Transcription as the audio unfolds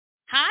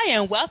Hi,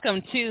 and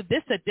welcome to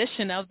this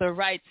edition of The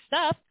Right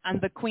Stuff. I'm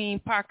the Queen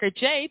Parker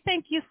J.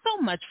 Thank you so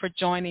much for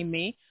joining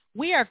me.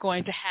 We are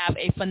going to have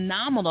a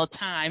phenomenal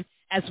time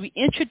as we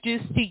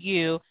introduce to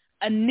you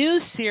a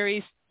new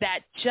series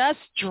that just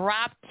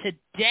dropped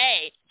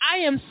today. I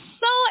am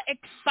so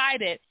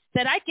excited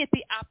that I get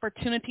the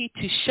opportunity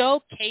to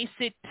showcase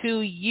it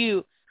to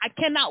you. I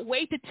cannot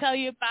wait to tell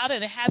you about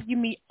it and have you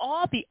meet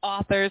all the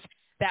authors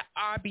that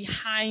are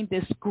behind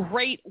this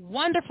great,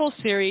 wonderful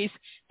series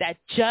that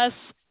just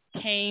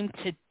came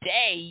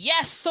today.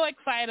 Yes, so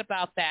excited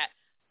about that.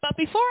 But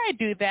before I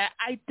do that,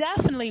 I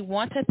definitely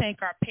want to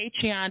thank our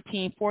Patreon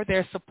team for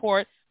their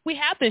support. We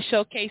have been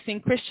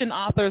showcasing Christian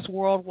authors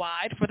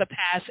worldwide for the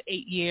past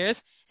 8 years,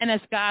 and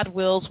as God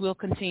wills, we'll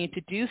continue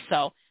to do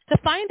so. To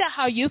find out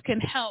how you can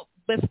help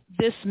with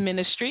this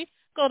ministry,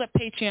 go to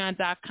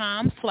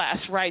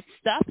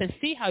patreon.com/rightstuff and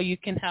see how you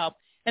can help.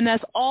 And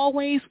as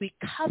always, we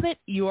covet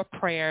your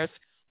prayers.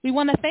 We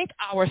want to thank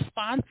our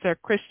sponsor,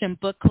 Christian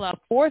Book Club,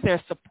 for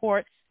their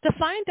support. To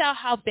find out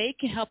how they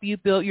can help you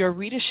build your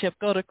readership,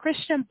 go to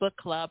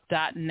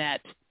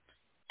christianbookclub.net.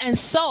 And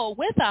so,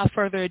 without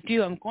further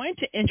ado, I'm going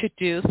to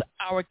introduce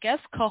our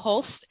guest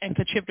co-hosts and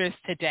contributors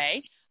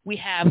today. We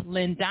have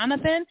Lynn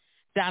Donovan,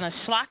 Donna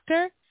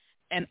Schlachter,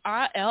 and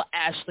R.L.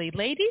 Ashley.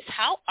 Ladies,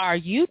 how are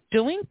you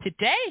doing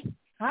today?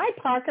 Hi,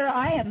 Parker.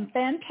 I am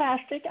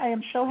fantastic. I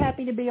am so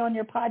happy to be on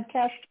your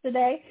podcast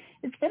today.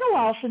 It's been a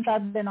while since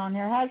I've been on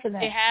here, hasn't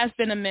it? It has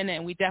been a minute,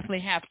 and we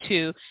definitely have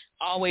to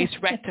always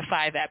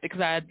rectify that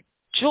because I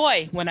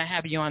enjoy when I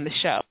have you on the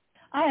show.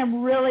 I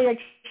am really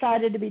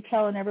excited to be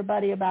telling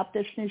everybody about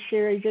this new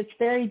series. It's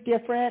very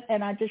different,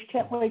 and I just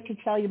can't wait to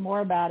tell you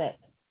more about it.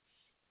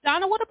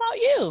 Donna, what about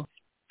you?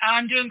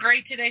 I'm doing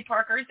great today,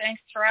 Parker.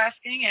 Thanks for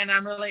asking, and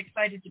I'm really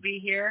excited to be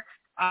here.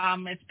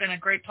 It's been a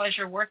great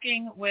pleasure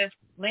working with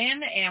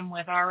Lynn and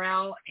with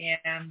RL,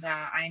 and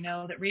I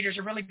know that readers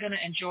are really going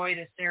to enjoy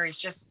this series,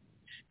 just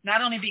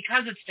not only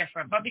because it's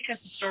different, but because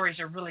the stories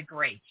are really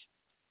great.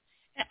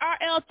 And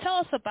RL, tell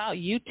us about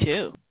you,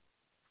 too.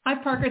 Hi,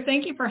 Parker.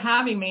 Thank you for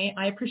having me.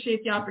 I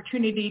appreciate the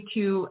opportunity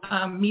to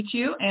meet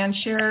you and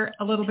share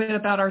a little bit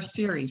about our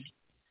series.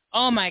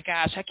 Oh, my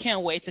gosh. I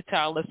can't wait to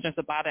tell our listeners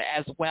about it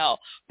as well.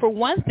 For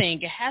one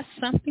thing, it has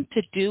something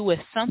to do with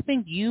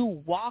something you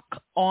walk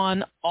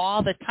on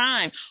all the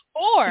time,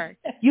 or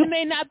you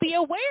may not be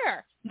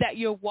aware that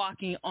you're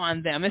walking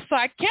on them. And so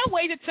I can't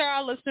wait to tell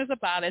our listeners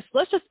about it. So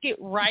let's just get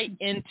right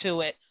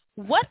into it.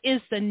 What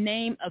is the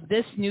name of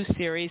this new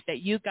series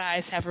that you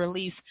guys have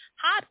released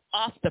hot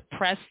off the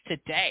press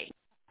today?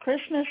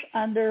 Christmas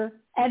Under.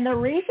 And the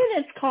reason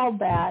it's called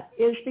that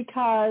is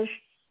because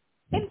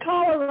in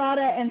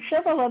Colorado and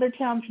several other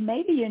towns,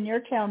 maybe in your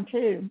town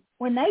too,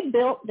 when they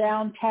built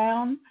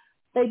downtown,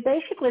 they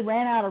basically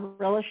ran out of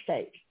real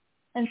estate.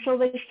 And so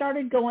they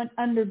started going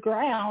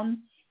underground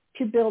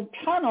to build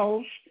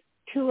tunnels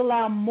to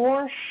allow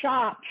more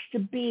shops to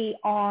be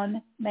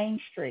on Main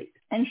Street.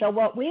 And so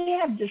what we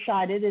have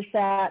decided is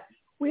that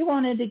we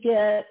wanted to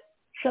get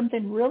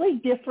something really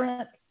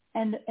different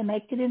and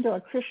make it into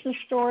a Christmas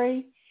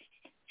story.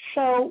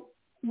 So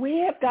we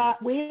have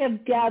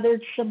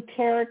gathered some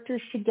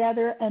characters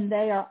together, and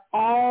they are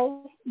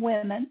all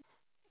women,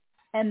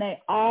 and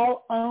they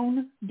all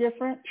own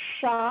different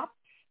shops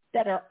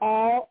that are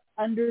all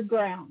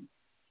underground.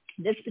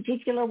 This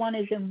particular one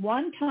is in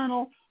one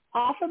tunnel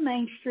off of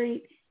Main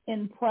Street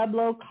in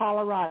Pueblo,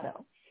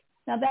 Colorado.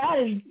 Now that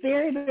is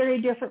very, very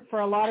different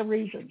for a lot of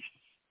reasons.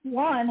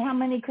 One, how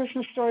many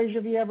Christmas stories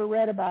have you ever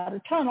read about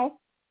a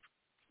tunnel?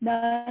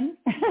 None.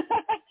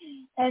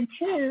 And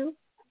two,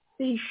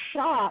 these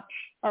shops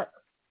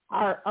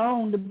are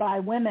owned by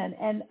women,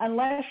 and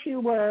unless you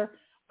were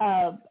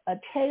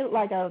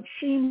like a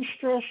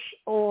seamstress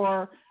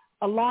or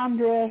a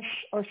laundress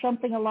or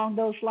something along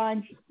those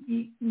lines,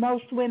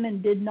 most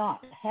women did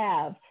not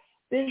have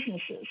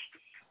businesses.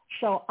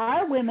 So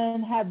our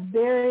women have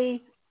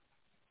very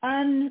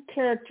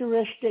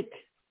uncharacteristic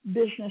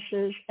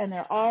businesses, and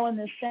they're all in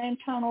the same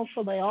tunnel,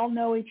 so they all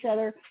know each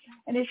other,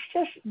 and it's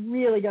just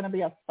really going to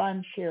be a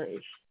fun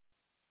series.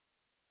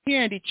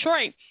 Here in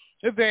Detroit,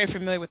 we're very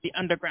familiar with the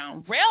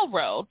Underground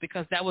Railroad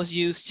because that was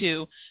used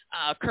to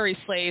carry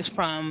slaves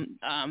from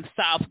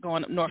south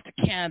going up north to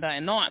Canada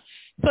and on.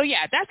 So,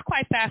 yeah, that's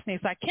quite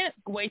fascinating. So I can't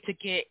wait to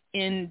get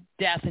in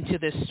depth into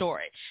this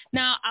story.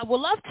 Now, I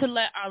would love to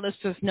let our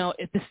listeners know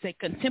if this is a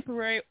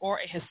contemporary or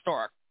a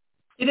historic.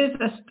 It is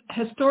a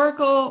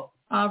historical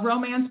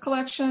romance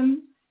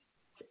collection,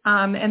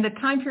 and the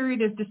time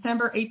period is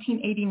December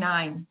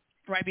 1889.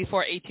 Right before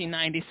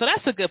 1890. So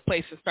that's a good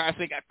place to start.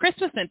 So we got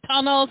Christmas in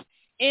tunnels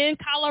in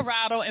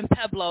Colorado and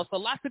Pueblo. So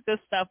lots of good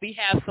stuff. We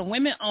have some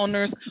women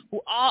owners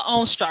who all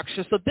own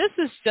structures. So this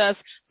is just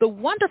the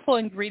wonderful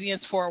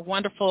ingredients for a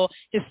wonderful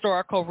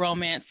historical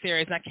romance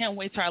series. And I can't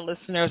wait till our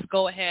listeners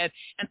go ahead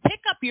and pick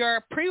up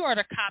your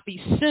pre-order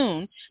copy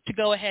soon to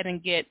go ahead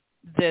and get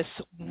this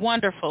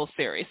wonderful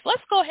series.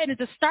 Let's go ahead and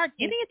just start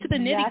getting into the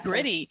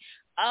nitty-gritty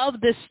of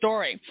this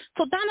story.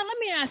 So Donna, let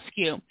me ask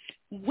you,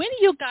 when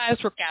you guys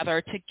were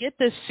gathered to get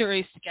this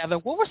series together,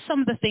 what were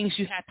some of the things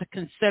you had to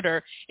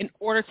consider in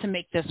order to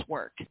make this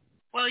work?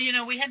 Well,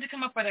 we had to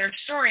come up with our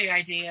story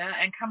idea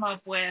and come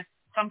up with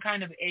some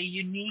kind of a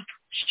unique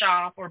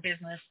shop or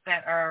business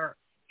that our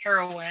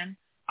heroine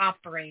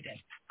operated.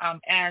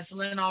 As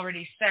Lynn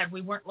already said,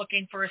 we weren't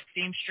looking for a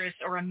seamstress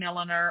or a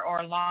milliner or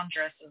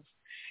laundresses.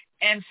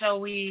 And so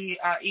we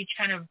each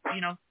kind of,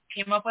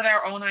 came up with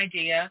our own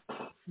idea.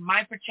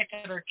 My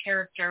particular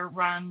character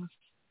runs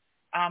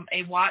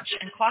a watch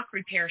and clock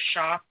repair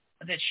shop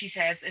that she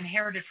has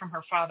inherited from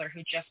her father,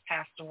 who just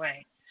passed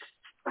away.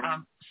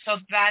 So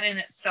that in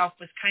itself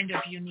was kind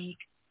of unique,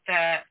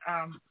 that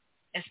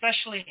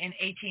especially in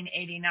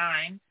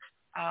 1889,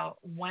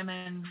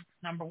 women,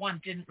 number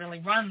one, didn't really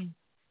run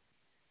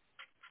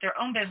their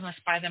own business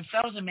by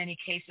themselves in many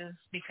cases,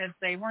 because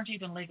they weren't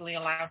even legally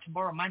allowed to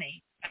borrow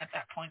money at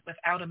that point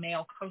without a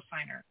male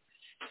cosigner.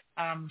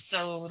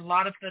 So a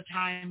lot of the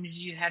times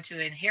you had to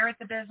inherit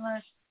the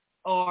business,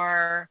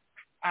 or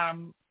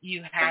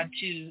you had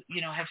to,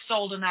 have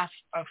sold enough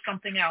of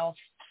something else,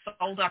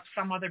 sold up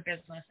some other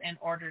business in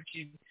order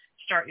to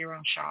start your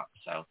own shop.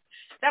 So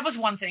that was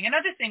one thing.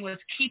 Another thing was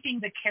keeping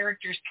the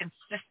characters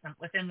consistent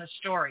within the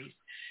stories.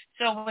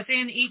 So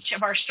within each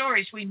of our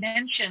stories, we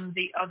mentioned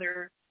the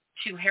other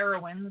two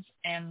heroines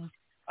and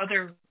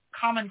other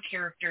common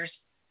characters.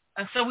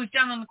 And so we've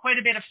done quite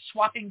a bit of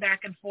swapping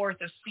back and forth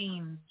of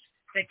scenes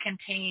that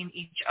contain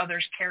each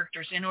other's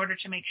characters in order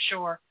to make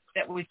sure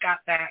that we've got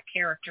that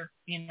character,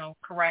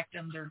 correct,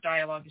 and their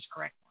dialogue is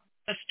correct.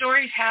 The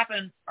stories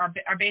are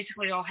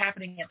basically all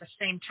happening at the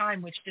same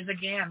time, which is,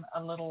 again,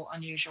 a little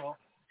unusual.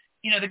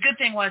 The good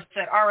thing was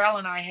that RL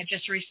and I had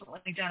just recently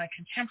done a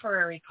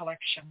contemporary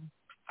collection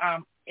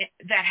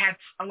that had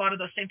a lot of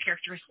those same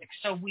characteristics.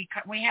 So we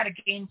had a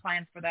game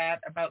plan for that,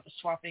 about the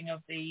swapping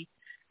of the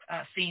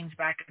scenes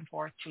back and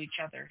forth to each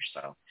other.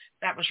 So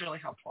that was really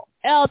helpful.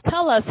 Elle,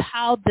 tell us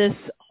how this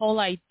whole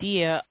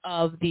idea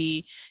of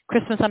the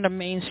Christmas under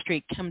Main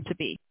Street came to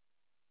be.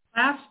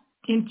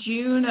 In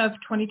June of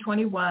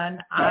 2021,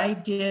 I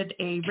did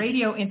a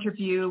radio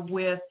interview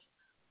with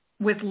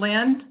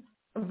Lynn.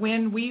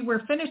 When we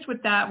were finished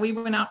with that, we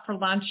went out for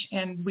lunch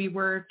and we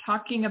were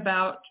talking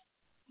about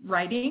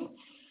writing,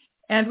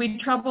 and we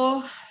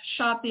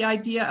troubleshot the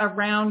idea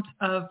around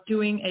of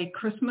doing a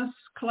Christmas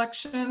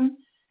collection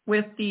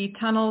with the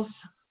tunnels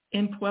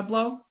in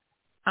Pueblo.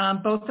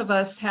 Both of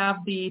us have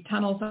the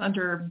Tunnels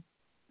Under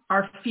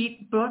Our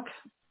Feet book,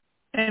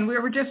 and we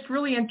were just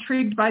really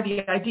intrigued by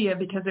the idea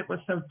because it was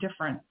so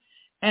different.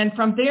 And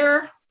from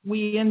there,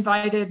 we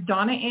invited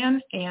Donna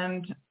in,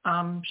 and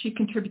she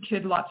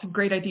contributed lots of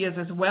great ideas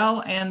as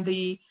well, and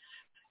the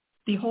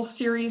whole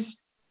series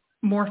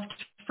morphed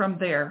from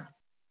there.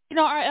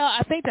 RL,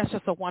 I think that's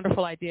just a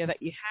wonderful idea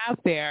that you have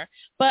there.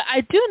 But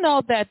I do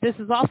know that this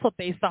is also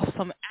based off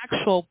some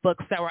actual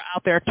books that were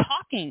out there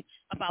talking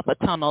about the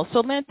tunnel.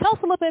 So, Lynn, tell us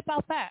a little bit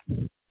about that.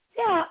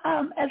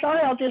 Yeah, as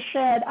RL just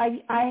said,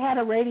 I had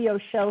a radio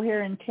show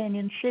here in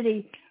Canyon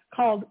City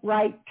called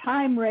Right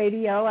Time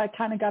Radio. I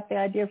kind of got the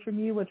idea from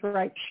you with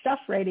Right Stuff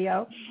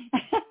Radio.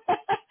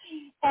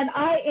 And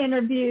I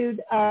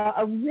interviewed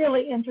a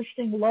really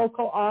interesting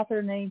local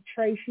author named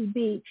Tracy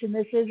Beach, and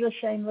this is a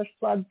shameless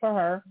plug for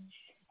her.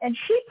 And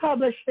she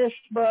published this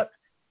book,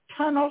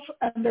 Tunnels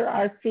Under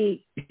Our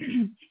Feet,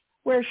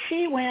 where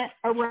she went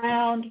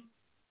around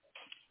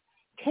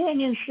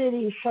Canyon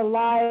City,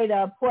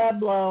 Salida,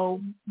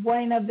 Pueblo,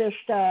 Buena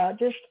Vista,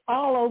 just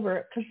all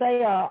over, because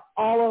they are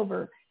all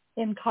over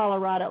in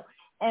Colorado,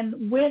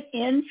 and went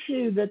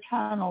into the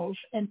tunnels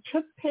and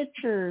took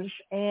pictures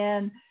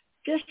and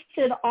just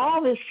did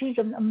all this. She's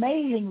an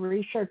amazing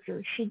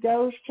researcher. She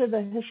goes to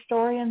the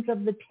historians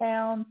of the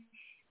town.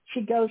 She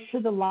goes to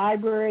the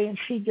library, and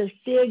she just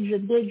digs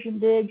and digs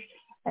and digs.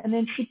 And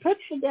then she puts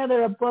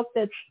together a book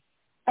that's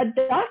a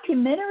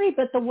documentary,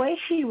 but the way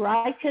she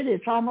writes it,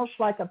 it's almost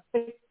like a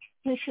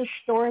fictitious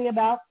story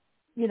about,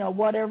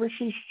 whatever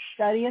she's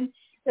studying.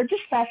 They're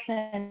just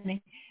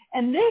fascinating.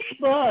 And this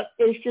book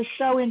is just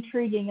so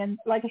intriguing. And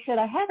like I said,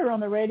 I had her on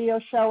the radio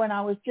show, and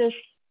I was just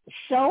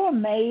so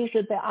amazed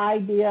at the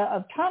idea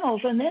of tunnels.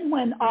 And then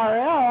when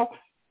RL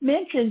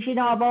mentions,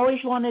 I've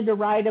always wanted to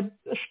write a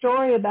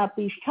story about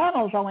these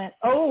tunnels, I went,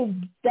 oh,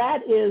 that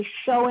is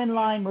so in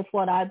line with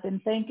what I've been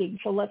thinking.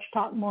 So let's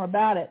talk more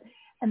about it.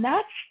 And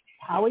that's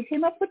how we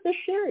came up with this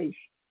series.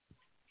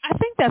 I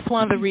think that's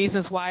one of the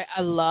reasons why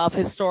I love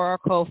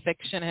historical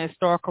fiction and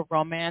historical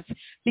romance,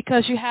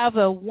 because you have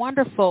a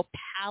wonderful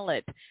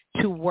palette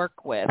to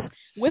work with.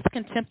 With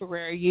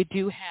contemporary, you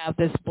do have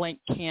this blank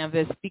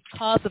canvas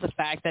because of the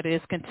fact that it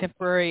is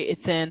contemporary.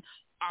 It's in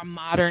our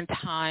modern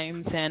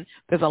times, and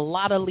there's a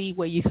lot of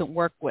leeway you can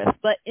work with.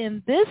 But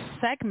in this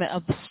segment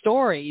of the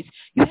stories,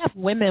 you have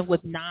women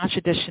with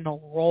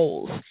non-traditional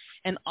roles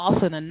and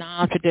also in a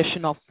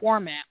non-traditional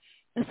format.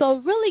 And so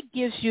it really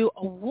gives you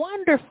a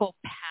wonderful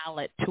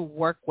palette to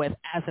work with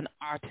as an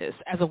artist,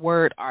 as a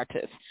word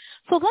artist.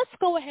 So let's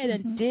go ahead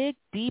and dig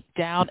deep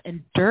down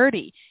and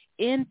dirty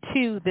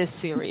into this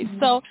series.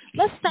 So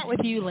let's start with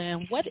you,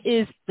 Lynn. What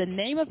is the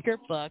name of your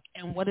book,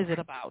 and what is it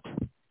about?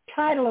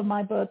 title of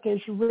my book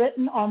is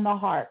Written on the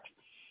Heart.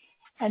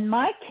 And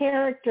my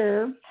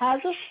character has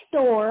a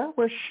store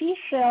where she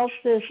sells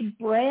this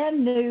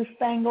brand new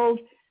fangled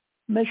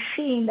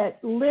machine that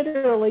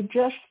literally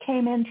just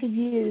came into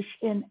use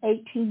in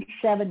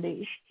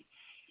 1870s.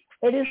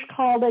 It is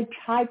called a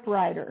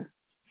typewriter.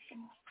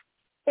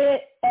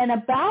 And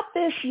about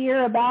this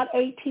year, about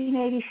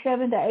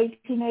 1887 to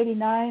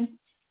 1889,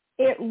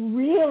 it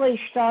really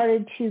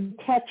started to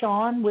catch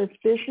on with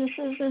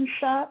businesses and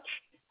such,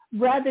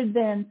 rather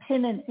than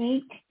pen and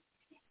ink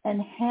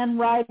and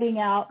handwriting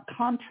out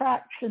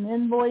contracts and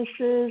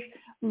invoices,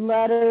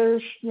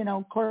 letters,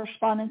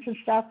 correspondence and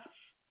stuff.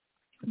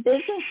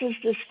 Businesses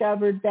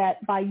discovered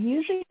that by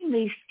using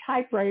these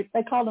typewriters,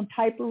 they call them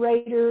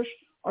typewriters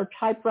or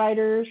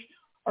typewriters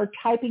or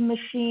typing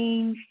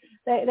machines.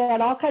 They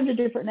had all kinds of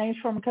different names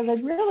for them because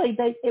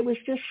it was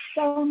just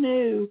so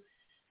new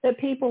that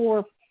people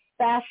were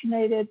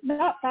fascinated. Think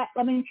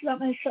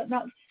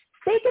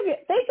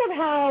of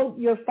how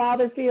your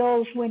father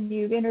feels when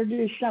you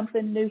introduce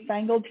something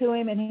newfangled to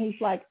him and he's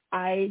like,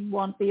 I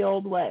want the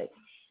old way.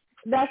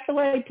 That's the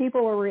way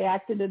people were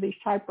reacting to these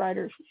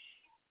typewriters.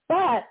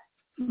 But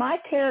my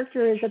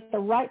character is at the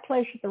right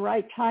place at the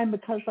right time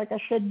because, like I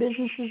said,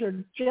 businesses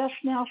are just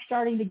now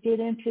starting to get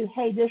into,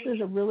 hey, this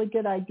is a really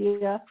good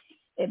idea.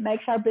 It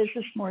makes our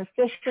business more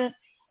efficient.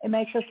 It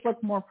makes us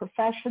look more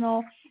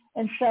professional.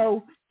 And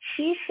so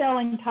she's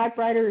selling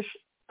typewriters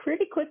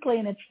pretty quickly,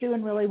 and it's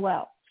doing really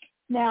well.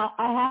 Now,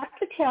 I have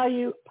to tell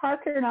you,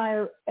 Parker and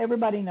I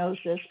everybody knows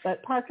this,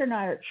 but Parker and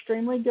I are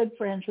extremely good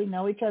friends. We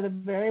know each other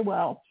very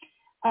well.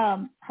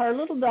 Her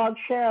little dog,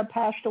 Sarah,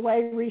 passed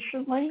away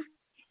recently,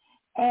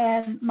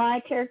 and my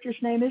character's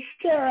name is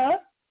Sarah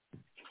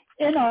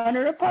in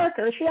honor of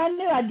Parker. See, I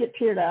knew I'd get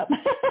teared up.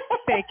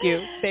 Thank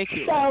you.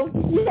 So,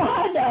 yeah,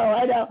 I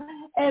know.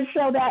 And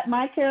so that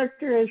my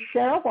character is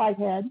Sarah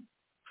Whitehead,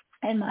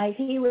 and my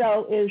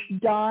hero is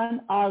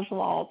Don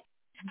Oswald.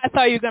 I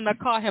thought you were going to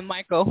call him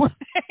Michael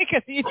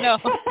because,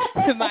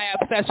 my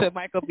obsession with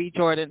Michael B.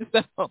 Jordan.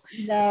 So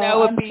that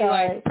would be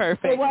sorry. like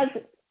perfect.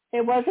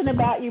 It wasn't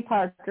about you,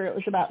 Parker. It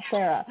was about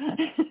Sarah.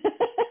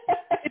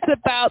 It's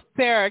about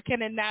Sarah.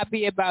 Can it not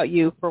be about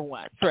you for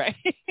once, right?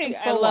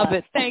 I love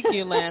it. Thank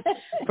you, Lynn,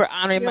 for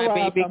honoring my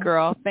baby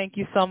girl. Thank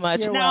you so much.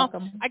 You're now,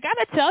 welcome. I got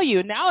to tell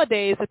you,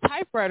 nowadays, a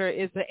typewriter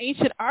is an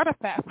ancient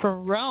artifact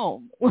from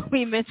Rome.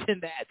 We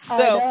mentioned that.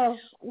 So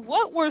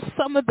what were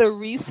some of the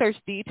research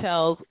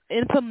details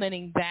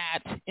implementing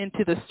that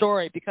into the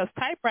story? Because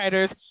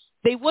typewriters,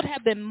 they would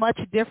have been much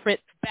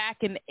different back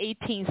in the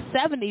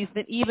 1870s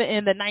than even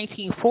in the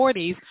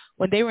 1940s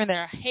when they were in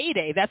their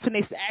heyday. That's when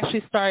they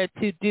actually started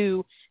to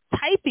do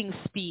typing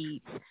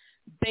speeds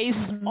based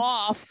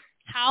off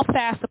how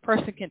fast a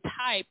person can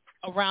type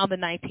around the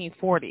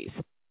 1940s.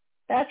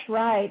 That's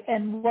right.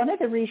 And one of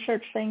the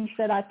research things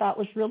that I thought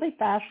was really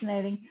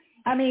fascinating,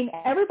 I mean,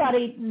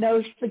 everybody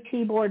knows the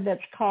keyboard that's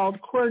called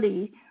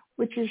QWERTY,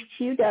 which is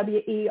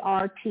QWERTY,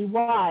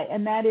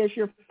 and that is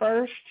your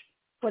first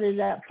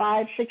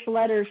 5-6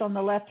 letters on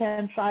the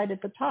left-hand side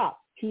at the top,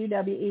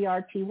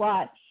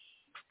 QWERTY.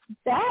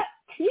 That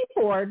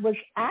keyboard was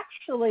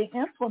actually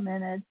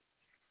implemented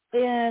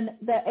in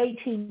the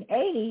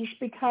 1880s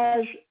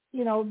because,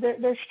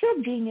 there's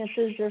still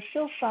geniuses, there's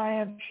still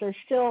science, there's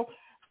still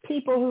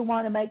people who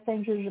want to make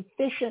things as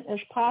efficient as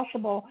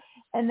possible.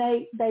 And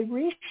they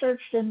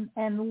researched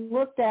and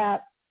looked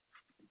at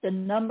the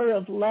number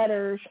of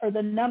letters or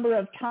the number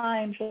of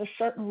times a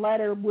certain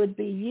letter would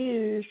be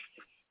used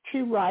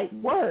to write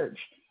words.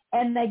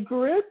 And they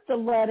grouped the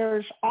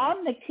letters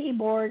on the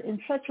keyboard in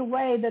such a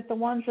way that the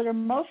ones that are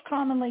most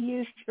commonly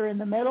used are in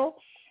the middle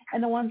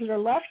and the ones that are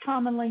less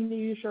commonly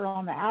used are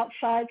on the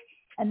outside.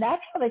 And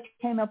that's how they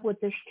came up with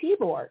this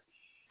keyboard.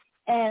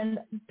 And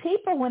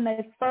people, when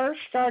they first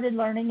started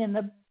learning in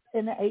the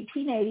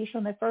 1880s,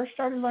 when they first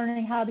started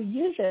learning how to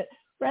use it,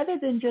 rather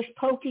than just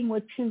poking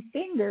with 2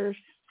 fingers,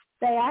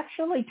 they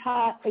actually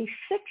taught a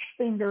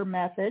 6-finger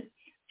method.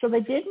 So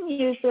they didn't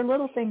use their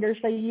little fingers.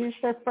 They used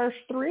their first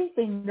 3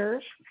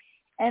 fingers,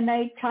 and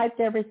they typed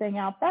everything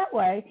out that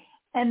way.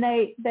 And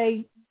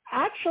they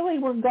actually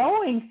were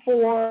going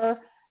for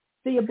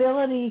the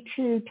ability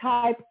to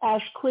type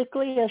as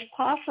quickly as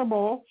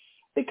possible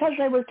because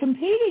they were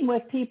competing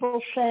with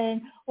people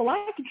saying, well,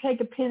 I could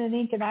take a pen and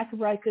ink and I could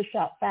write this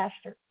out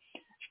faster.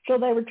 So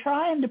they were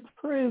trying to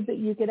prove that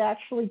you could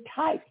actually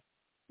type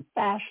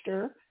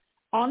faster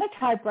on a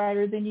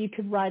typewriter than you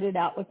could write it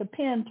out with a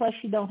pen, plus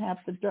you don't have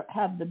to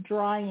have the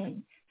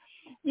drying.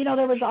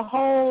 There was a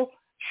whole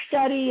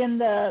study in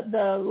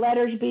the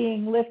letters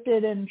being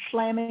lifted and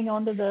slamming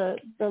onto the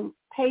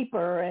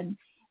paper and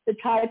the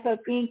type of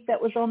ink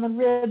that was on the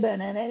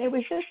ribbon. And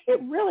it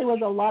really was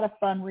a lot of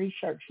fun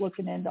research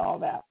looking into all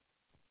that.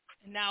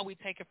 Now we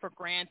take it for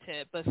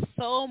granted, but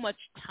so much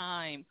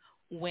time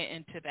went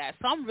into that.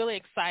 So I'm really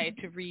excited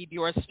to read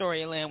your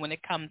story, Lynn, when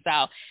it comes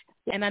out.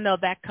 And I know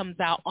that comes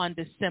out on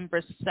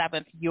December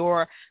 7th,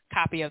 your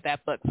copy of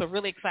that book. So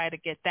really excited to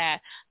get that.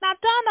 Now,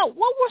 Donna,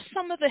 what were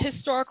some of the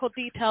historical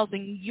details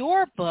in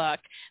your book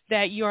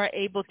that you are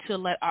able to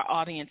let our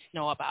audience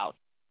know about?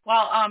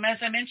 Well, as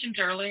I mentioned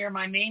earlier,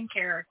 my main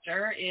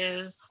character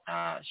is,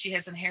 she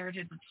has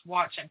inherited this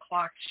watch and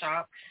clock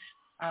shop,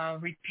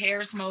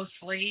 repairs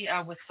mostly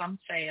with some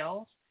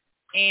sales.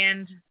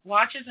 And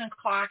watches and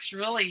clocks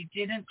really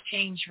didn't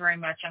change very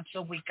much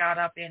until we got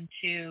up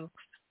into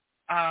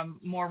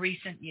more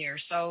recent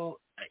years. So,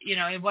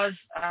 it was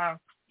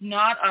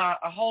not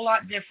a whole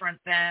lot different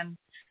than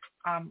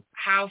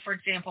how, for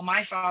example,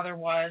 my father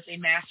was a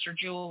master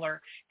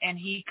jeweler, and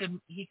he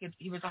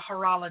was a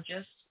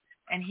horologist,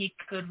 and he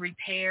could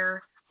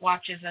repair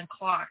watches and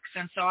clocks.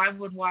 And so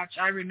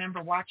I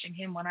remember watching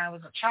him when I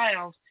was a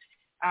child,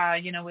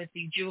 with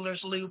the jeweler's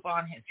loop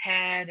on his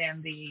head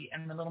and the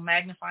little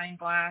magnifying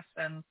glass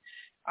and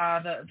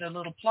the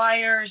little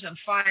pliers and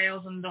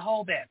files and the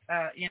whole bit,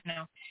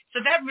 So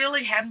that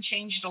really hadn't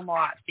changed a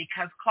lot,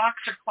 because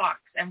clocks are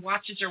clocks and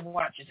watches are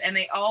watches, and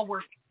they all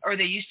work, or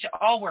they used to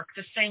all work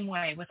the same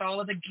way, with all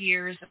of the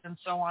gears and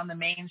so on, the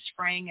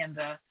mainspring and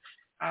the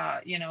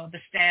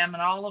stem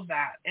and all of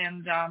that.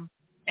 And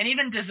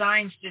even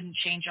designs didn't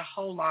change a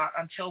whole lot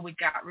until we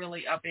got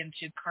really up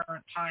into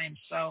current times.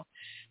 So,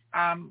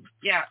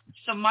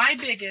 so my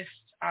biggest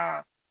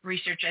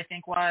research, I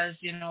think, was,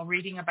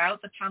 reading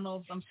about the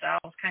tunnels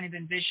themselves, kind of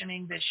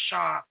envisioning this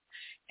shop,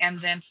 and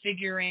then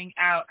figuring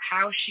out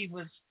how she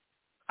was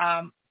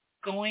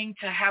going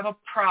to have a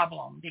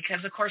problem,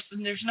 because, of course,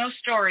 there's no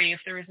story if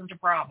there isn't a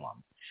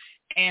problem.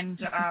 And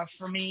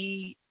for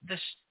me, the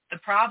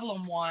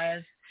problem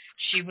was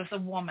she was a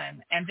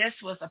woman, and this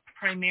was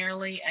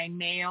primarily a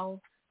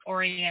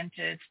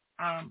male-oriented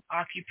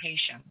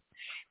occupation.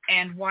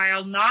 And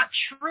while not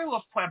true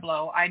of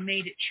Pueblo, I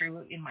made it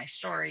true in my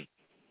story.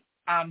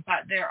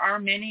 But there are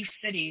many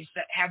cities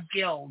that have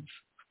guilds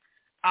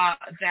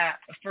that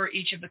for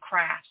each of the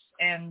crafts,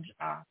 and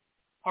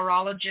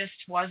horologist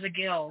was a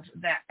guild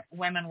that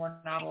women were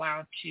not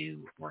allowed to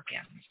work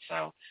in.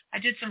 So I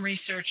did some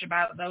research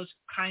about those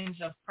kinds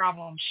of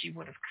problems she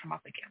would have come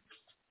up against.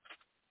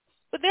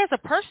 But there's a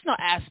personal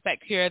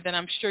aspect here that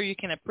I'm sure you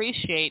can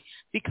appreciate,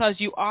 because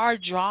you are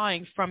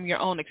drawing from your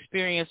own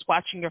experience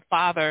watching your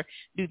father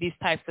do these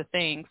types of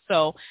things.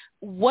 So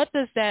what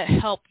does that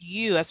help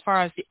you as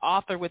far as the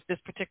author with this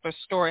particular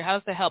story? How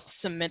does it help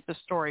cement the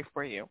story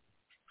for you?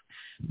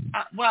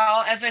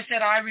 Well, as I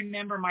said, I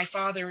remember my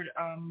father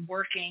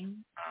working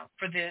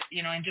for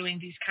and doing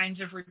these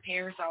kinds of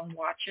repairs on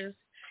watches.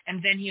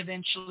 And then he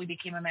eventually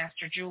became a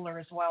master jeweler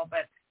as well.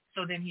 But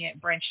so then he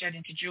branched out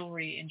into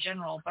jewelry in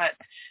general. But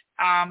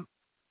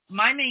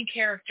my main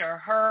character,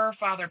 her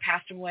father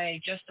passed away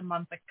just a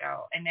month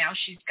ago, and now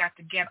she's got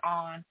to get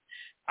on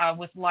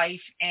with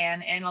life.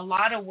 And in a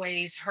lot of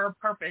ways, her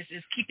purpose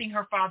is keeping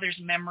her father's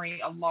memory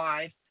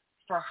alive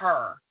for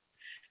her.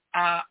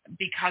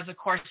 Because, of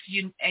course,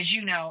 as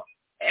you know,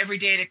 every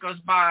day that goes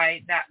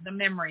by, that the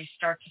memories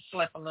start to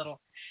slip a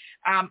little.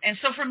 And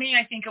so for me,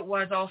 I think it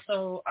was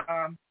also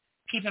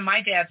keeping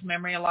my dad's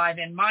memory alive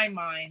in my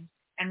mind,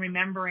 and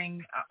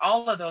remembering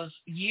all of those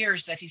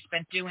years that he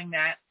spent doing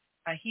that.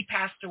 He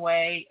passed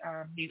away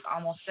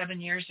almost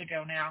 7 years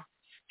ago now.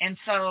 And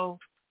so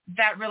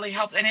that really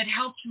helped. And it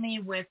helped me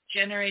with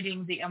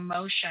generating the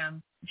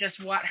emotion,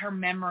 just what her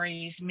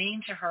memories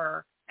mean to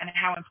her and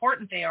how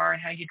important they are,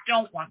 and how you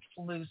don't want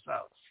to lose those.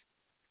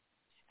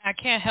 I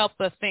can't help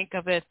but think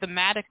of it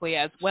thematically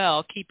as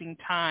well, keeping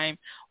time,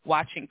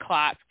 watching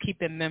clocks,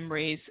 keeping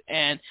memories,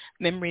 and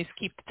memories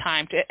keep the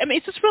time.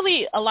 It's just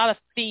really a lot of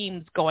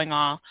themes going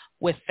on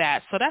with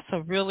that. So that's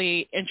a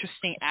really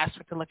interesting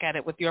aspect to look at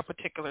it with your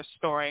particular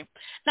story.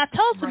 Now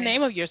tell us the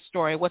name of your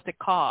story. What's it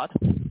called?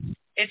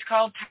 It's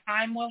called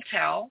Time Will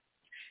Tell.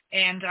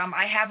 And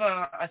I have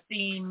a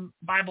theme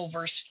Bible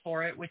verse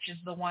for it, which is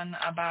the one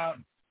about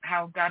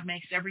how God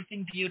makes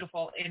everything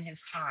beautiful in his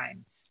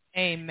time.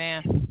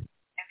 Amen. And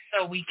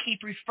so we keep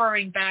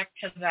referring back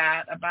to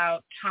that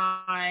about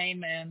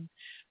time and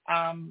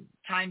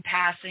time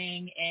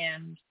passing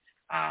and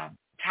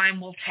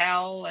time will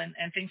tell and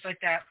things like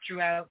that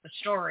throughout the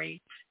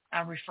story,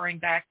 referring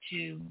back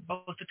to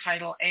both the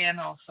title and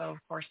also, of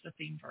course, the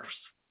theme verse.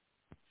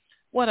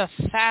 What a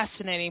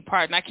fascinating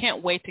part, and I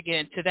can't wait to get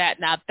into that.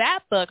 Now,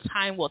 that book,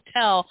 Time Will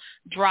Tell,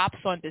 drops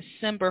on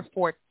December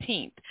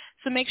 14th,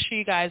 so make sure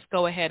you guys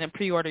go ahead and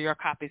pre-order your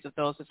copies of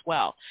those as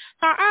well.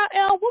 Now,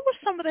 Elle, what were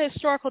some of the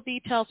historical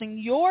details in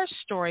your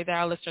story that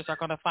our listeners are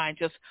going to find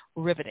just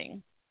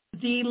riveting?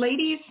 The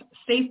ladies'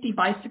 safety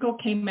bicycle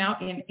came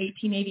out in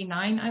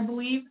 1889, I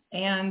believe,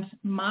 and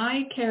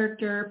my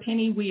character,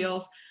 Penny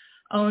Wheels,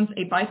 owns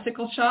a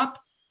bicycle shop.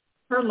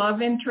 Her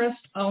love interest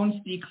owns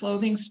the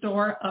clothing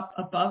store up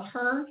above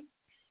her,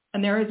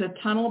 and there is a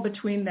tunnel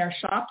between their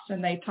shops,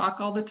 and they talk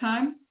all the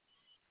time.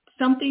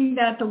 Something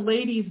that the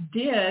ladies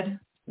did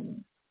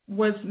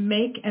was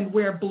make and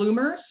wear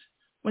bloomers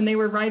when they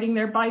were riding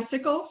their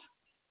bicycles,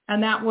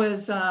 and that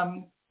was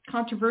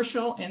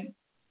controversial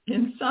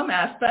in some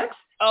aspects.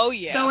 Oh,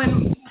 yeah. So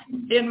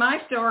in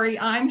my story,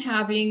 I'm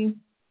having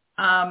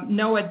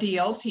Noah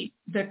Deals,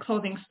 the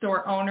clothing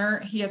store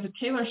owner. He has a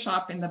tailor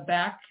shop in the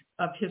back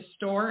of his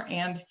store,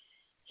 and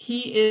he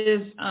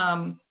is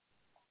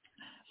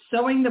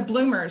sewing the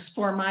bloomers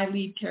for my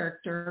lead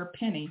character,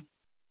 Penny.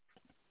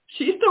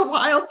 She's the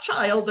wild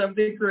child of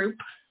the group.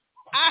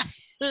 I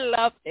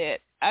love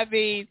it. I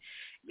mean,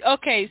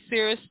 okay,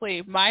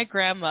 seriously, my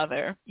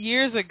grandmother,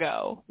 years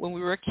ago when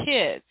we were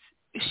kids,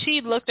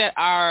 she looked at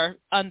our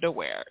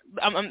underwear.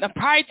 I'm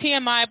probably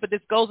TMI, but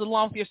this goes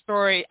along with your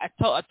story.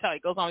 I'll tell you,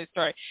 it goes along with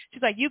your story.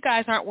 She's like, you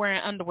guys aren't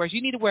wearing underwear.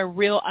 You need to wear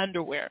real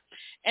underwear.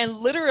 And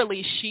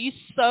literally, she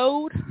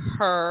sewed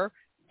her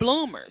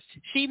bloomers.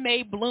 She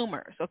made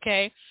bloomers,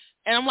 okay?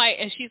 And I'm like,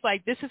 and she's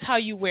like, this is how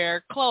you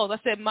wear clothes. I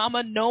said,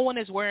 Mama, no one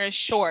is wearing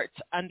shorts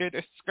under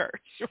their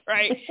skirts,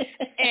 right?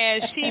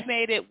 And she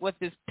made it with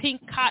this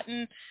pink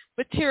cotton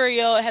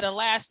material. It had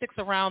elastics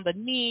around the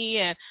knee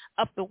and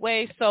up the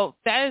waist. So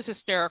that is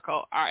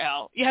hysterical,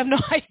 RL. You have no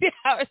idea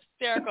how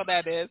hysterical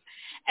that is.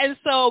 And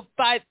so,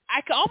 but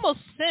I can almost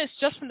sense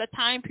just from the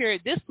time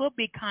period, this will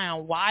be kind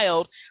of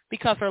wild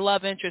because her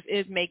love interest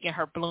is making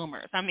her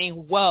bloomers. I mean,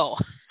 whoa,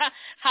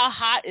 how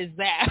hot is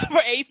that for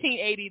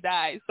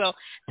 1889? So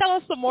tell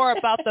us some more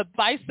about the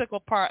bicycle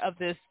part of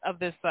this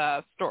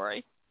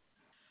story.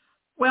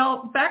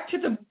 Well, back to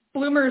the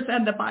bloomers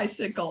and the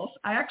bicycles.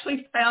 I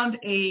actually found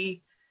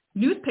a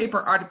newspaper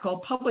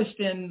article published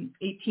in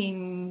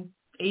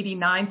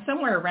 1889,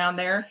 somewhere around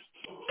there.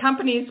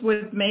 Companies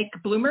would make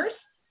bloomers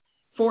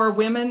for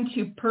women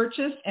to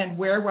purchase and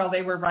wear while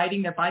they were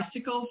riding their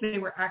bicycles. They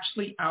were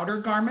actually outer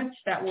garments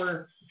that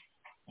were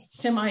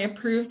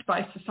semi-approved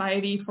by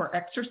Society for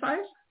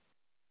Exercise.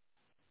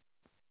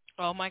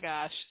 Oh my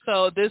gosh.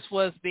 So this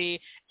was the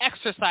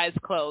exercise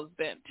clothes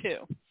then too.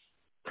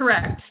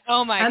 Correct.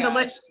 Oh my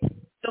gosh.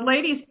 The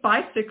ladies'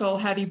 bicycle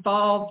had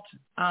evolved.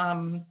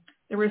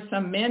 There were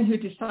some men who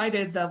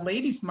decided the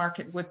ladies'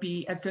 market would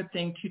be a good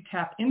thing to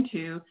tap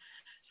into.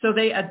 So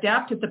they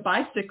adapted the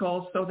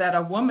bicycle so that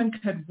a woman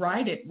could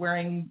ride it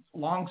wearing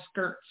long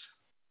skirts.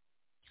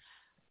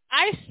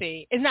 I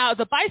see. And now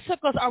the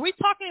bicycles, are we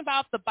talking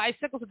about the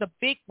bicycles with the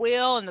big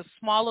wheel and the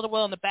small little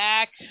wheel in the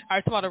back? Are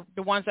we talking about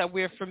the ones that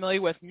we're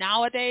familiar with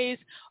nowadays?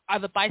 Are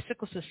the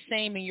bicycles the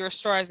same in your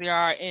store as they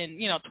are in,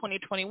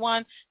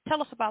 2021?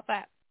 Tell us about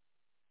that.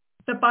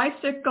 The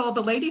bicycle,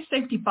 the ladies'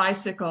 safety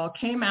bicycle,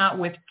 came out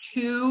with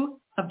two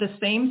of the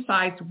same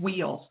size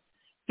wheels,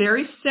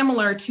 very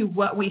similar to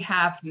what we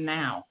have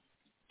now.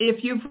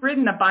 If you've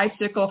ridden a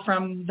bicycle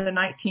from the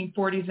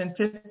 1940s and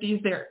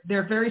 50s,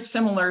 they're very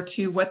similar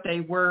to what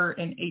they were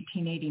in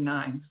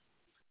 1889.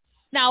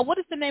 Now, what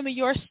is the name of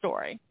your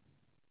story?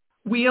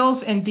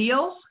 Wheels and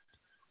Deals.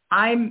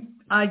 I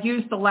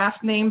used the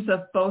last names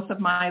of both of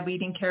my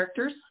leading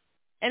characters.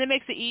 And it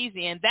makes it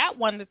easy. And that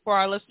one, for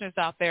our listeners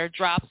out there,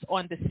 drops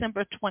on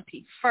December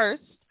 21st.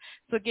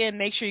 So again,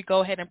 make sure you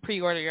go ahead and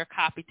pre-order your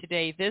copy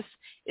today. This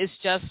is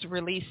just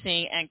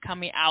releasing and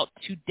coming out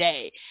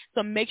today.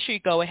 So make sure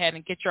you go ahead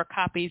and get your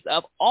copies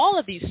of all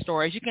of these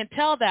stories. You can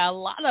tell that a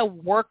lot of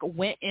work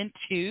went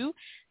into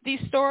these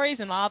stories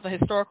and all the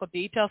historical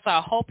details. So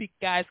I hope you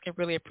guys can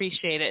really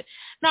appreciate it.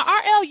 Now,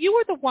 RL, you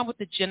were the one with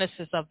the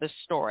genesis of this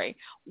story.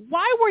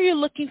 Why were you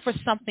looking for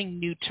something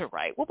new to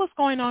write? What was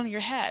going on in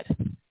your head?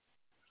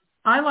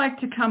 I like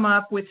to come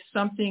up with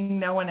something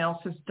no one else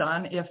has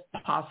done, if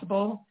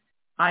possible.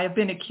 I have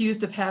been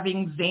accused of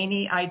having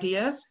zany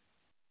ideas.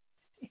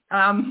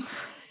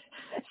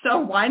 So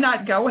why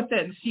not go with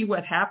it and see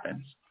what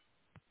happens?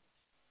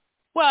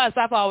 Well, as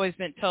I've always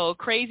been told,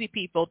 crazy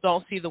people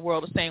don't see the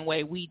world the same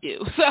way we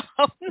do.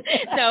 So,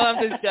 no,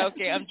 I'm just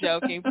joking. I'm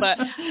joking. But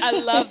I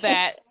love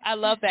that.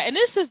 And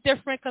this is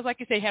different because,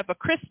 like you say, you have a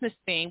Christmas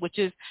theme, which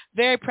is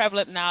very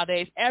prevalent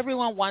nowadays.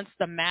 Everyone wants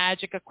the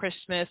magic of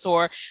Christmas,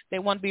 or they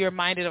want to be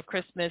reminded of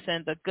Christmas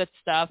and the good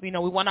stuff. We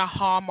want our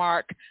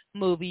Hallmark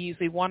movies.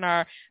 We want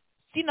our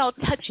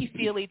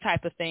touchy-feely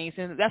type of things,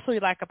 and that's what we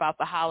like about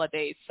the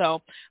holidays.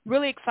 So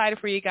really excited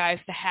for you guys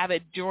to have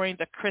it during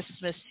the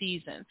Christmas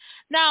season.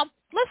 Now,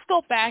 let's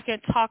go back and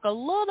talk a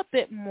little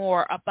bit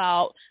more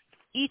about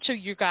each of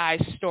you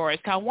guys' stories.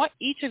 I want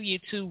each of you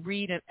to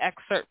read an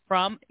excerpt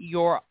from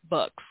your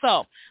book.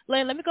 So,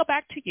 Lynn, let me go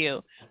back to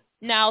you.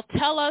 Now,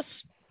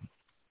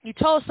 you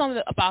told us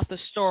something about the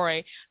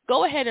story.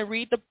 Go ahead and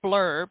read the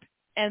blurb,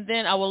 and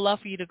then I would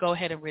love for you to go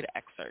ahead and read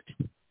an excerpt.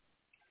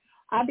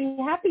 I'd be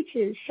happy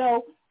to.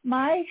 So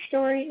my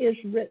story is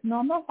written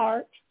on the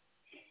heart,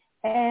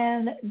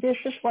 and this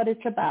is what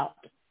it's about.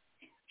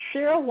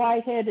 Sarah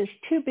Whitehead is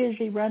too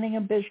busy running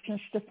a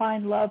business to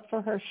find love for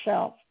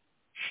herself.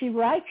 She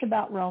writes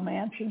about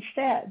romance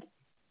instead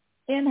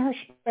in her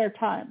spare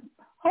time,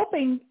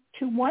 hoping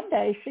to one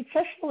day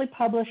successfully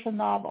publish a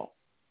novel.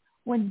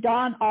 When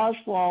Don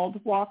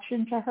Oswald walks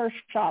into her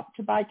shop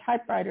to buy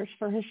typewriters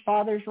for his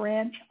father's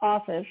ranch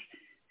office,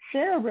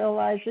 Sarah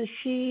realizes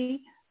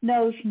she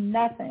knows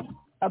nothing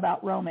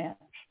about romance.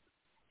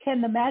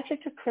 Can the magic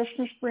of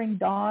Christmas bring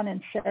Dawn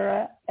and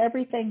Sarah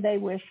everything they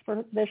wish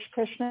for this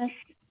Christmas?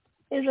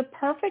 Is a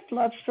perfect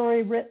love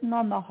story written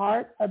on the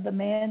heart of the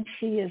man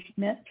she is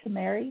meant to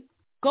marry?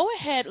 Go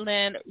ahead,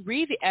 Lynn,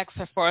 read the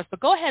excerpt for us, but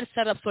go ahead and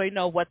set up so you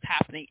know what's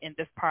happening in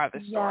this part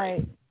of the story.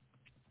 Right.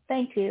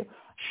 Thank you.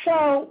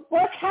 So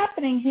what's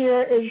happening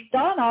here is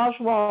Don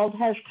Oswald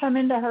has come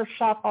into her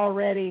shop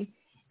already,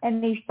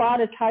 and he's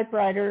bought a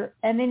typewriter,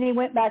 and then he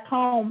went back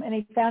home and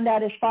he found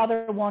out his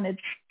father wanted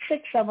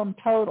 6 of them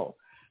total.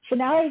 So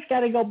now he's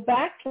got to go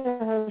back to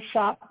her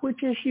shop,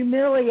 which is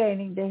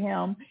humiliating to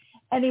him.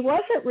 And he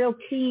wasn't real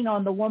keen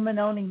on the woman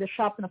owning the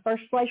shop in the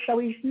first place, so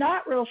he's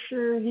not real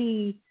sure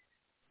he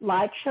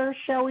likes her,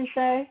 shall we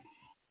say.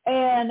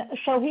 And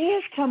so he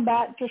has come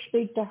back to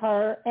speak to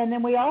her. And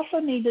then we also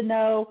need to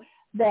know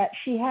that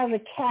she has a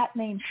cat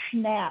named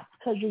Snap,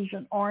 because he's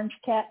an orange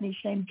cat and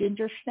he's named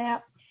Ginger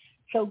Snap.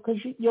 So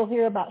because you'll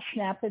hear about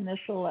Snap in this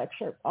little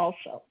excerpt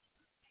also.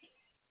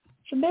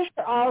 So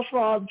Mr.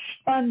 Oswald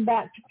spun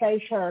back to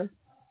face her.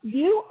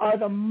 You are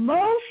the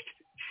most,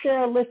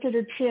 Sarah lifted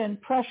her chin,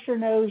 pressed her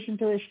nose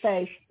into his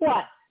face.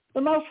 What? The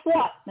most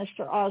what,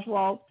 Mr.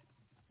 Oswald?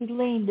 He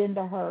leaned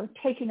into her,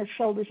 taking her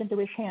shoulders into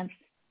his hands,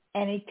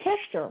 and he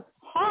kissed her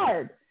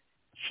hard.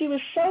 She was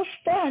so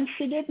stunned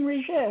she didn't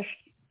resist.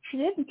 She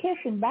didn't kiss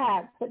him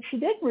back, but she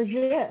didn't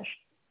resist.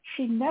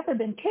 She'd never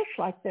been kissed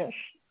like this.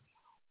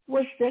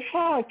 Was this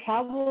how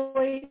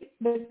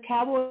the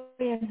cowboy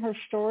in her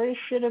story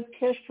should have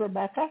kissed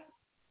Rebecca?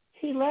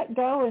 He let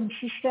go and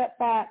she stepped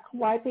back,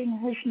 wiping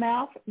his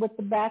mouth with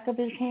the back of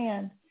his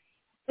hand.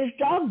 His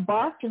dog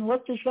barked and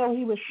looked as though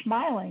he was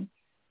smiling.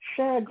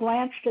 Sarah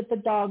glanced at the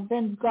dog,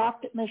 then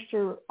gawked at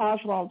Mr.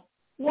 Oswald.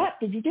 What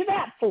did you do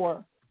that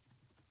for?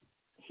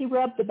 He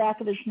rubbed the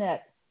back of his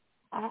neck.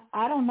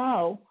 I don't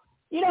know.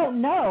 You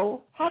don't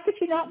know? How could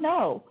you not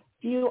know?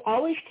 Do you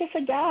always kiss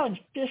a gal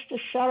just to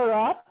shut her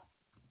up?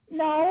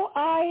 No,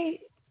 I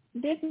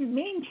didn't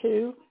mean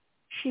to.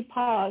 She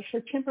paused.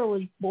 Her temper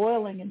was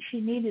boiling and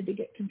she needed to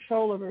get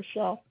control of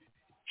herself.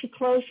 She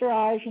closed her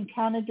eyes and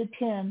counted to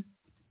 10.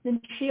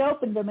 Then she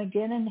opened them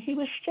again and he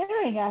was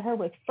staring at her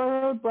with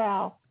furrowed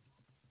brow.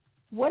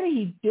 What are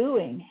you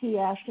doing? He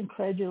asked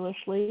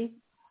incredulously.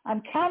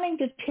 I'm counting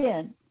to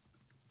 10.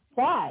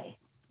 Why?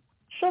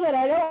 So that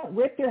I don't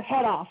rip your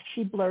head off,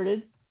 she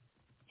blurted.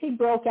 He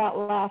broke out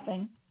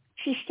laughing.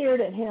 She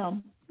stared at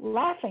him,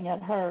 laughing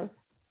at her.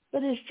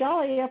 But his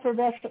jolly,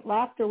 effervescent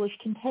laughter was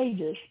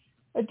contagious.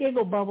 A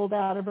giggle bubbled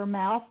out of her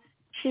mouth.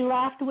 She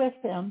laughed with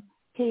him.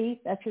 He,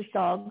 that's his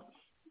dog,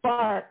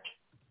 barked.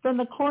 From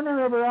the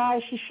corner of her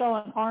eye, she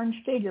saw an orange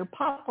figure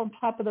pop on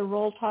top of the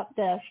roll-top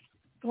desk.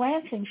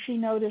 Glancing, she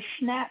noticed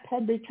Snap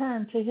had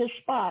returned to his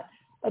spot,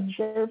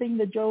 observing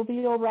the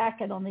jovial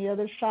racket on the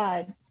other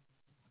side.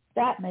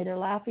 That made her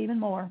laugh even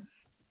more.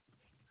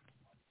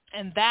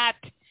 And that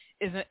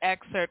is an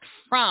excerpt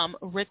from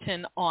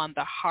Written on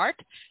the Heart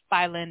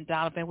by Lynn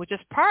Donovan, which is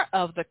part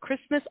of the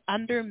Christmas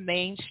Under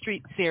Main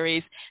Street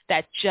series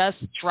that just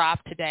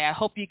dropped today. I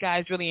hope you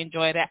guys really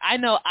enjoyed it. I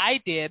know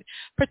I did,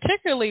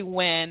 particularly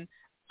when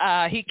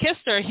he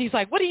kissed her. He's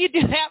like, what do you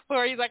do that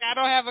for? He's like, I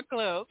don't have a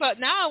clue. So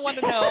now I want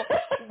to know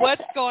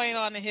what's going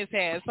on in his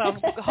head. So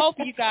I hope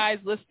you guys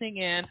listening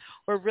in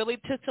were really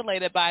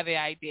titillated by the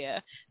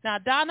idea. Now,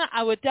 Donna,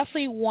 I would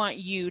definitely want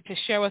you to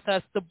share with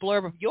us the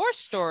blurb of your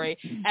story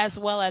as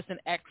well as an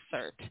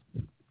excerpt.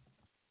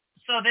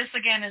 So this,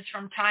 again, is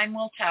from Time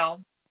Will Tell.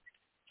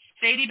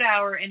 Sadie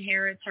Bauer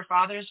inherits her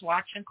father's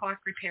watch and clock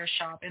repair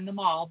shop in the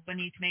mall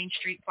beneath Main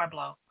Street,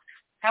 Pueblo.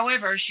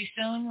 However, she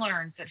soon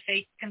learns that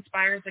fate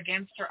conspires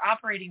against her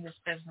operating this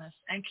business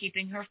and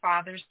keeping her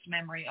father's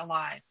memory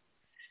alive.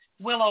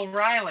 Willow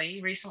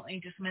Riley, recently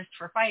dismissed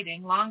for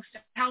fighting, longs to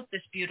help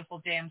this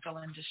beautiful damsel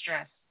in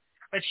distress,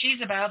 but she's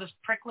about as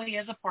prickly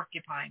as a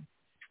porcupine.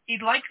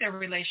 He'd like their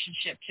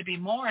relationship to be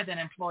more than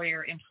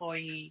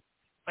employer-employee,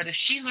 but if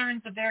she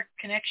learns of their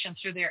connection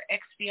through their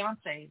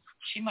ex-fiancés,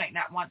 she might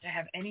not want to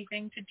have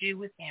anything to do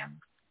with him.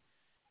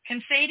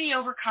 Can Sadie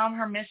overcome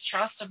her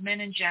mistrust of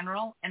men in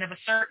general and of a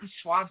certain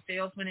suave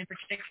salesman in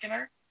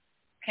particular?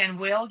 Can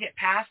Will get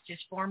past his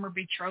former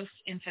betrothed's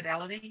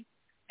infidelity?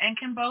 And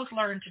can both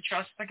learn to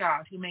trust the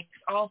God who makes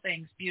all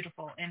things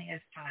beautiful in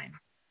his time?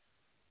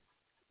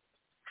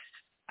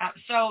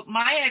 So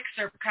my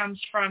excerpt comes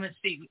from, it's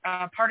the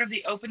part of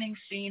the opening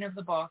scene of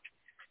the book.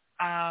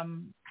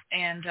 And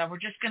we're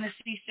just going to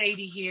see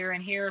Sadie here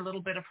and hear a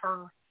little bit of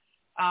her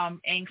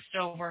angst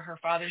over her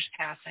father's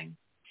passing.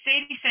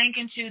 Sadie sank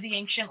into the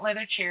ancient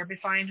leather chair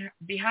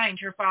behind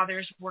her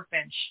father's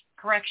workbench.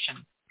 Correction,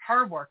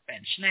 her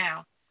workbench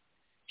now.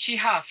 She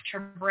huffed,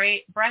 her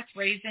breath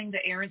raising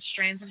the errant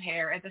strands of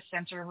hair at the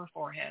center of her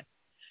forehead.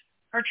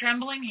 Her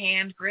trembling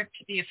hand gripped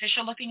the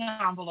official-looking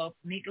envelope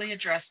neatly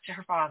addressed to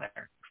her father.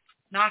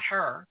 Not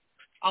her.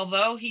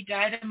 Although he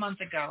died a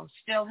month ago,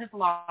 still his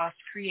loss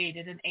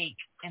created an ache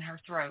in her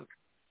throat.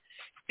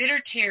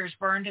 Bitter tears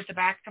burned at the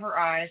back of her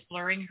eyes,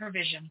 blurring her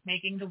vision,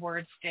 making the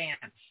words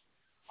dance.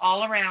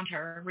 All around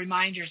her,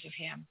 reminders of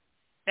him.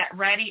 That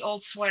ratty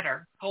old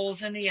sweater, holes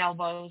in the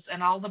elbows,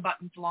 and all the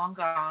buttons long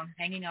gone,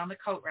 hanging on the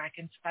coat rack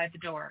inside the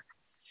door.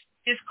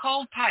 His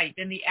cold pipe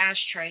in the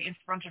ashtray in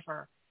front of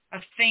her, a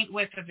faint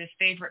whiff of his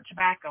favorite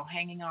tobacco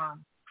hanging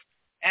on.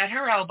 At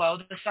her elbow,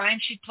 the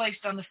sign she'd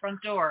placed on the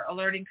front door,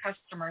 alerting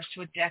customers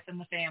to a death in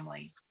the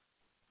family.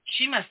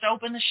 She must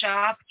open the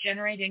shop,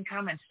 generate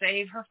income, and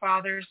save her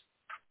father's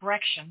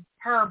Brection,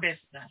 her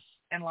business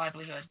and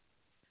livelihood.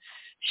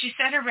 She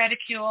set her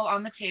reticule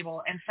on the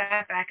table and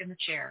sat back in the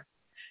chair.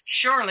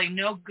 Surely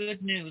no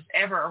good news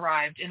ever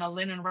arrived in a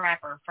linen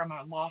wrapper from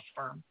a law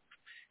firm.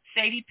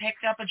 Sadie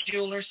picked up a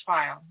jeweler's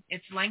file,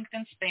 its length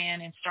and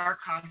span in stark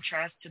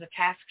contrast to the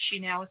task she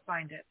now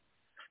assigned it.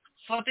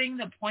 Slipping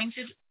the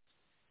pointed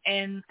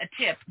and a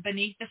tip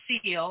beneath the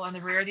seal on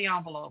the rear of the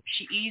envelope,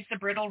 she eased the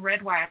brittle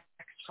red wax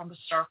from the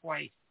stark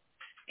white.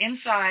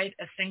 Inside,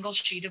 a single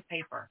sheet of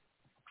paper.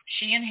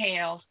 She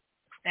inhaled,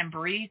 then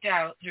breathed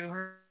out through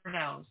her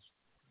nose.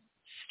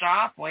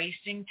 Stop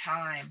wasting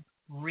time.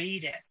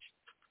 Read it.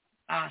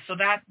 So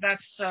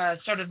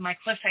that's sort of my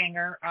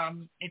cliffhanger.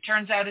 It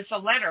turns out it's a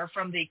letter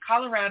from the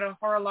Colorado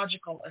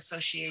Horological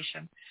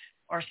Association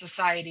or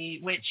Society,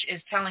 which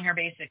is telling her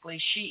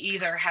basically she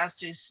either has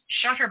to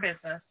shut her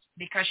business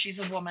because she's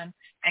a woman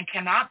and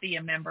cannot be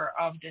a member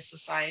of this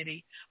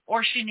society,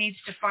 or she needs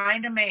to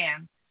find a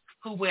man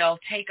who will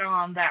take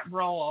on that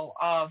role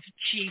of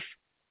chief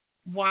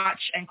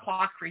watch and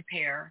clock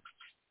repair.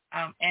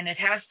 And it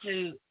has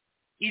to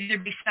either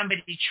be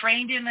somebody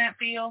trained in that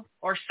field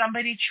or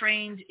somebody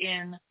trained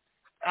in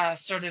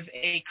sort of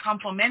a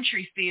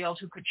complementary field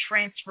who could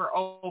transfer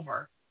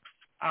over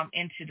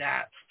into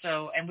that.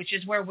 So, and which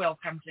is where Will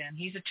comes in.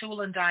 He's a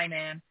tool and die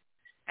man,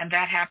 and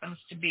that happens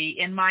to be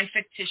in my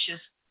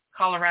fictitious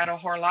Colorado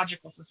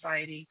Horological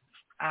Society,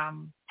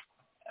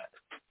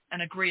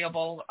 an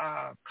agreeable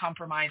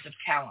compromise of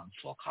talents,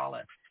 we'll call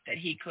it, that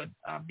he could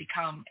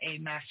become a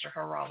master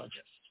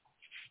horologist.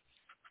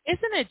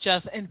 Isn't it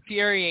just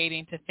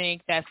infuriating to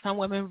think that some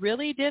women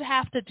really did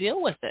have to deal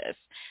with this,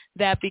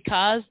 that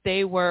because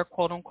they were,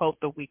 quote unquote,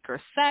 the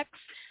weaker sex,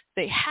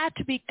 they had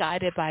to be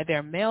guided by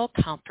their male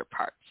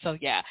counterparts. So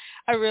yeah,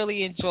 I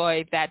really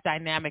enjoyed that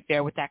dynamic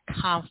there with that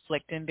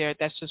conflict in there.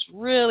 That's just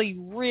really,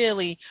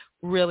 really,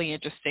 really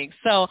interesting.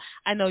 So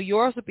I know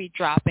yours will be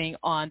dropping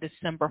on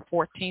December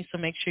 14th, so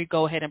make sure you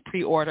go ahead and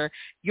pre-order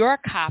your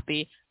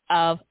copy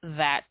of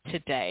that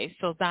today.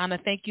 So Donna,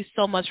 thank you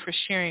so much for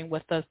sharing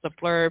with us the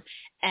blurb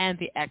and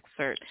the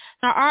excerpt.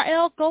 Now,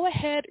 RL, go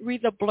ahead,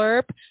 read the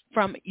blurb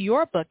from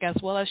your book as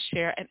well as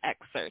share an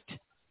excerpt.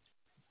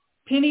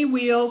 Penny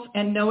Wheels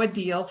and Noah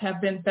Deals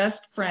have been best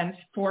friends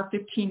for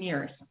 15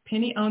 years.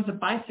 Penny owns a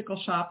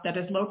bicycle shop that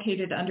is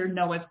located under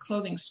Noah's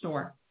clothing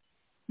store.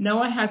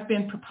 Noah has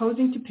been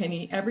proposing to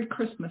Penny every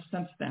Christmas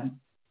since then.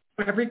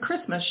 Every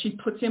Christmas, she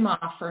puts him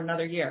off for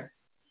another year.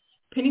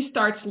 Penny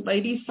starts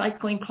ladies'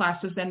 cycling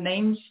classes and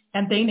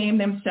they name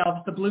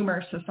themselves the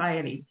Bloomer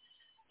Society.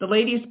 The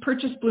ladies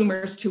purchase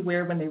bloomers to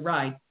wear when they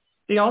ride.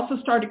 They also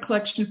start a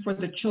collection for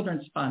the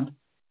Children's Fund.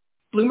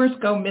 Bloomers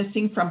go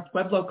missing from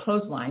Pueblo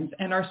clotheslines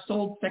and are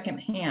sold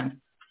secondhand.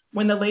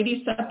 When the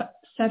ladies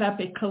set up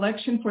a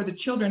collection for the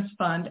Children's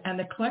Fund and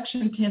the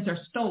collection tins are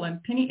stolen,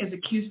 Penny is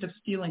accused of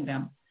stealing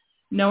them.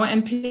 Noah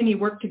and Penny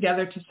work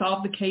together to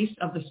solve the case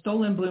of the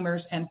stolen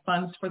bloomers and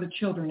funds for the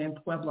children in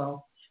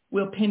Pueblo.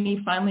 Will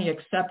Penny finally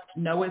accept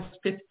Noah's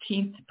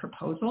 15th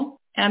proposal?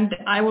 And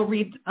I will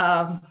read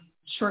a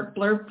short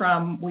blurb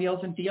from Wheels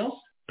and Deals.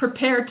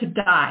 Prepare to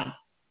die.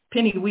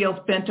 Penny Wheels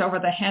bent over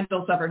the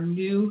handles of her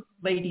new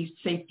ladies'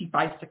 safety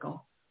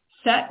bicycle.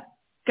 Set,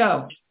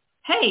 go.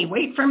 Hey,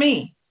 wait for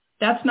me.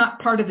 That's not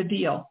part of the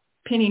deal.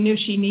 Penny knew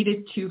she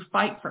needed to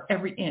fight for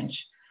every inch.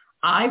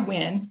 I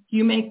win.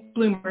 You make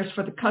bloomers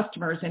for the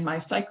customers in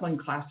my cycling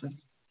classes.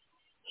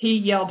 He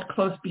yelled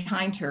close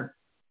behind her.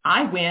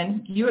 I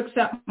win. You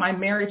accept my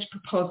marriage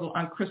proposal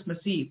on Christmas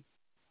Eve.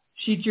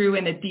 She drew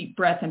in a deep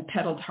breath and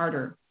pedaled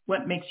harder.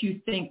 What makes you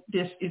think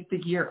this is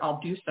the year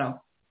I'll do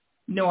so?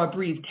 Noah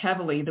breathed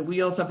heavily, the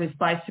wheels of his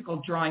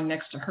bicycle drawing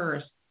next to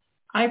hers.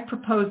 I've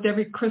proposed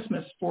every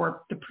Christmas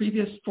for the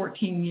previous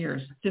 14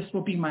 years. This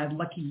will be my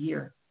lucky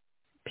year.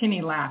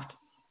 Penny laughed.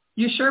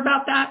 You sure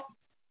about that?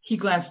 He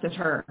glanced at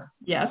her.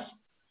 Yes.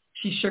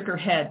 She shook her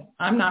head.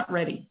 I'm not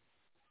ready.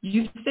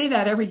 You say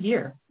that every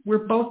year.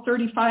 We're both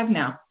 35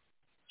 now.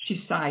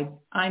 She sighed.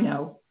 I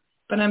know,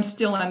 but I'm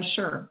still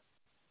unsure.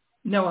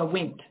 Noah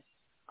winked.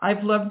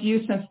 I've loved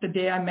you since the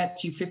day I met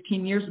you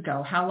 15 years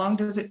ago. How long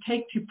does it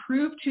take to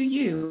prove to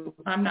you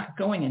I'm not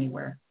going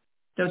anywhere?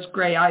 Those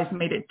gray eyes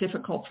made it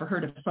difficult for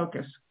her to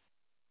focus.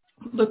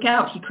 Look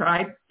out, he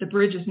cried. The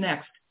bridge is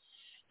next.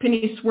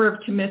 Penny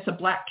swerved to miss a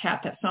black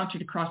cat that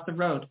sauntered across the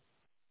road.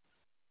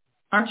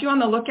 Aren't you on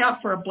the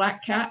lookout for a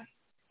black cat?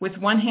 With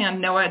one hand,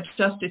 Noah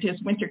adjusted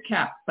his winter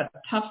cap, but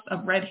tufts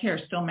of red hair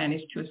still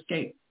managed to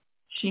escape.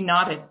 She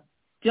nodded.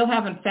 Still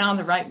haven't found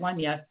the right one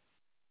yet.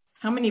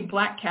 How many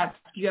black cats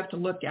do you have to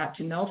look at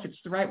to know if it's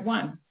the right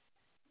one?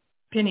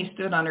 Penny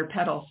stood on her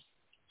pedals.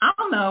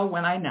 I'll know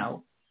when I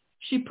know.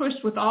 She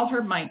pushed with all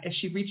her might as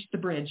she reached the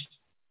bridge.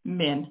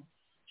 Men.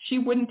 She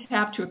wouldn't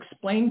have to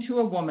explain to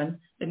a woman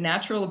the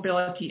natural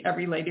ability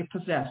every lady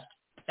possessed,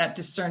 that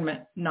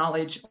discernment,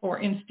 knowledge, or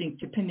instinct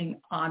depending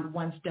on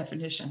one's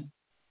definition.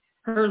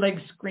 Her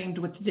legs screamed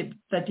with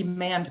the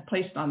demand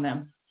placed on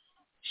them.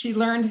 She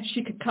learned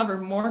she could cover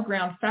more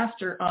ground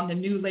faster on the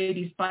new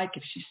lady's bike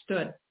if she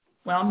stood.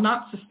 While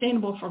not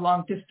sustainable for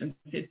long distance,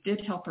 it did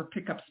help her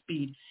pick up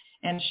speed,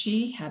 and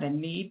she had a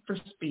need for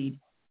speed.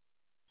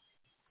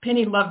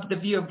 Penny loved the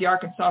view of the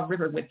Arkansas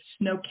River with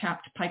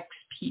snow-capped Pikes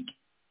Peak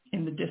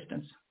in the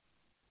distance.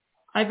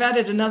 I've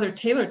added another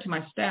tailor to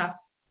my staff.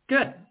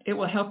 Good. It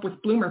will help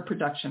with bloomer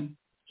production.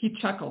 He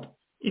chuckled.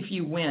 If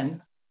you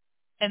win.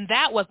 And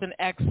that was an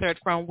excerpt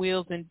from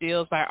Wheels and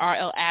Deals by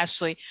R.L.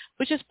 Ashley,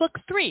 which is book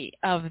 3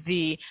 of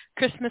the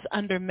Christmas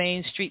Under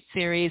Main Street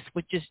series,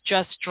 which is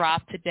just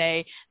dropped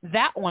today.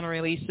 That one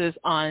releases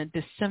on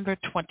December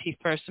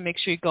 21st, so make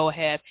sure you go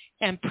ahead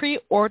and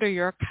pre-order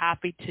your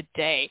copy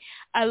today.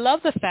 I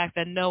love the fact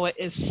that Noah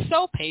is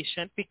so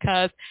patient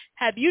because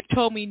had you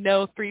told me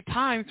no 3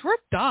 times, we're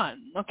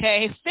done,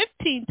 okay?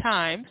 15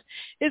 times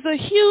is a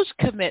huge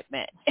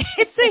commitment.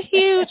 It's a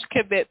huge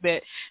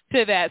commitment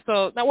to that.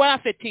 So, well,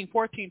 not 15,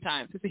 14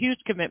 times. It's a huge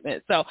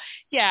commitment. So,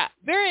 yeah,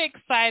 very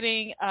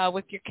exciting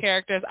with your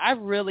characters. I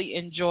really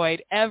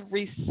enjoyed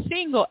every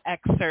single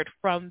excerpt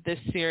from this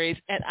series,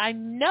 and I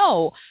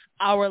know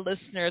our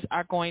listeners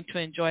are going to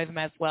enjoy them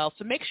as well.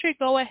 So make sure you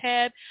go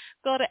ahead,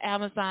 go to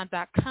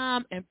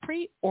Amazon.com and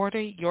pre-order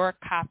your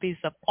copies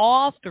of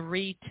all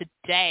 3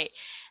 today.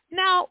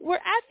 Now, we're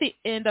at the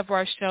end of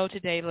our show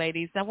today,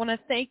 ladies. I want to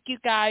thank you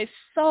guys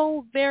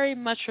so very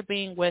much for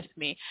being with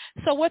me.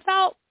 So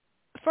without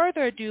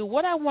further ado,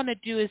 what I want to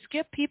do is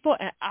give people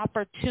an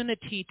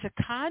opportunity to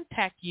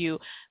contact you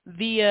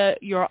via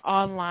your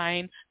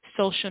online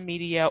social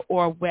media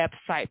or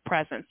website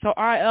presence. So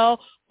RL,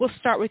 we'll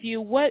start with you.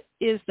 What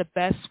is the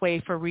best way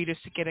for readers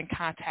to get in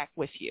contact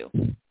with you?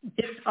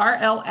 It's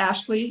R.L.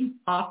 Ashley,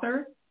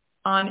 author,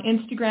 on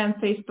Instagram,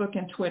 Facebook,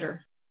 and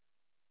Twitter.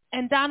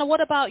 And Donna, what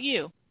about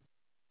you?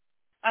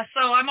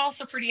 So I'm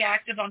also pretty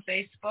active on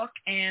Facebook,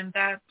 and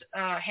that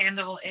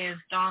handle is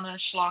Donna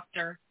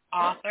Schlachter,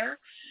 author.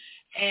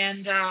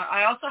 And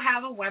I also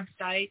have a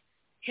website,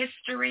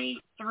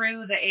 History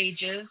Through the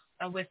Ages,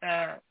 with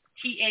a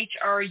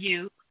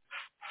THRU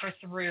for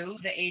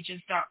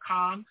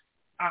throughtheages.com.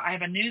 I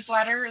have a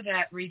newsletter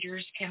that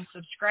readers can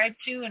subscribe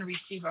to and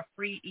receive a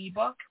free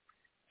ebook.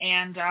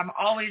 And I'm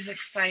always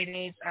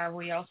excited.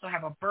 We also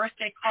have a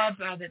birthday club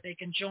that they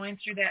can join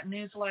through that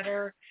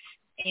newsletter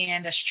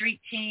and a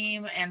street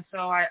team. And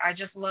so I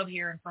just love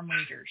hearing from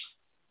readers.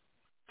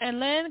 And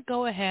Lynn,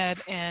 go ahead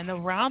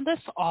and round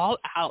us all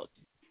out.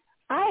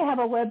 I have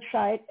a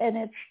website, and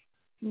it's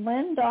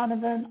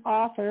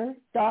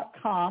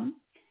lynnDonovanauthor.com.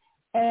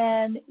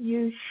 And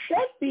you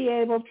should be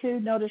able to,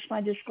 notice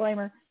my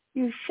disclaimer,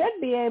 you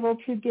should be able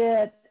to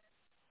get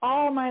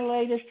all my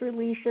latest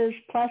releases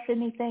plus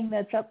anything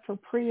that's up for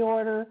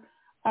pre-order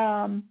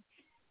on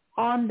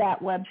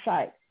that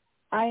website.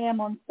 I am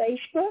on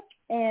Facebook,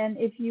 and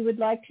if you would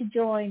like to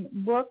join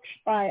Books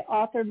by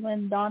Author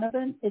Lynn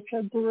Donovan, it's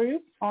a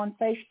group on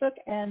Facebook,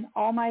 and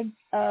all my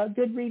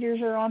good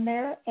readers are on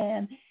there,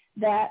 and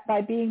that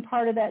by being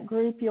part of that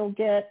group, you'll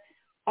get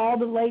all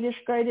the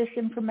latest, greatest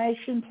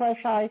information, plus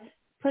I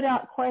put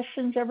out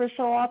questions every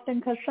so often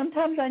because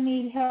sometimes I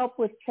need help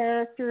with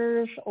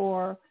characters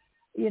or,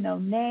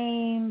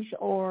 names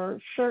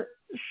or,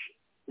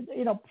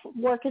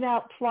 working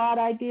out plot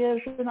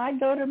ideas. And I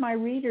go to my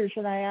readers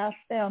and I ask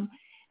them.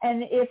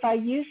 And if I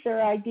use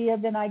their idea,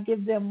 then I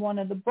give them one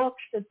of the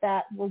books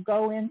that will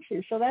go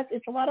into. So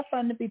it's a lot of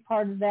fun to be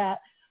part of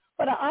that.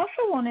 But I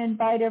also want to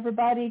invite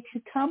everybody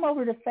to come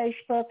over to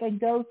Facebook and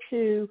go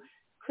to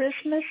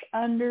Christmas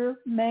Under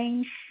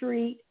Main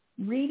Street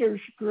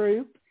Readers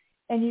Group.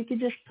 And you can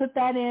just put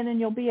that in and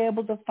you'll be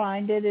able to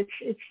find it.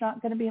 It's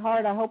not going to be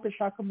hard. I hope it's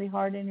not going to be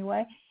hard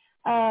anyway.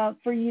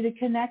 For you to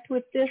connect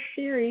with this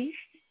series,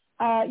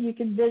 you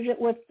can visit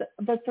with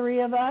the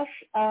 3 of us,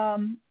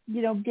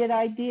 get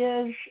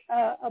ideas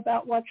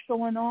about what's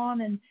going on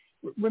and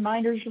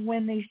reminders of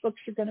when these books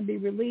are going to be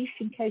released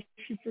in case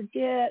you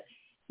forget.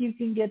 You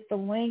can get the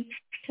links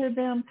to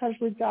them because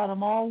we've got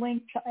them all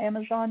linked to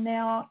Amazon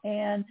now.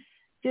 And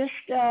just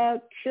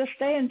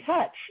stay in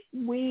touch.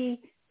 We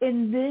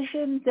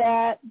envision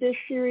that this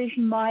series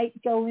might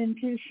go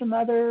into some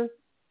other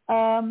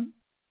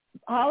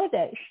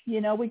holidays.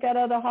 We got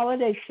other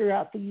holidays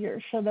throughout the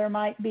year. So there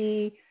might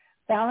be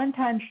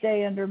Valentine's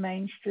Day under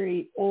Main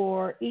Street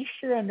or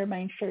Easter under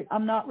Main Street.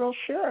 I'm not real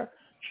sure.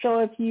 So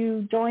if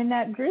you join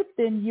that group,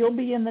 then you'll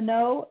be in the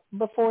know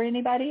before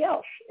anybody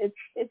else.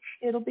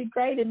 It'll be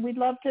great, and we'd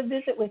love to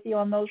visit with you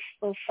on those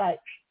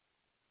sites.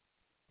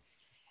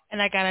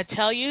 And I got to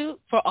tell you,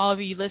 for all of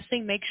you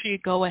listening, make sure you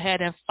go ahead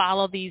and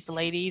follow these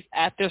ladies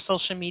at their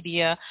social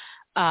media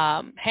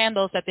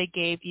handles that they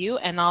gave you,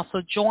 and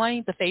also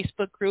join the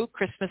Facebook group,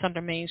 Christmas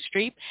Under Main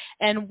Street.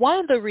 And one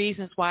of the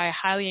reasons why I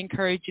highly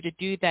encourage you to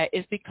do that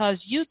is because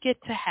you get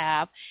to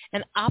have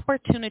an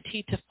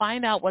opportunity to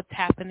find out what's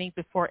happening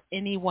before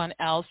anyone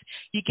else.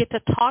 You get to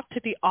talk to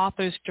the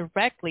authors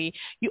directly.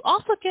 You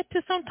also get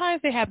to,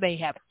 sometimes they have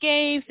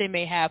games, they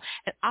may have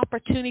an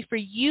opportunity for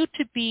you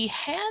to be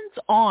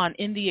hands-on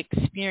in the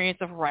experience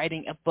of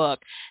writing a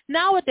book.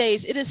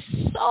 Nowadays, it is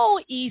so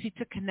easy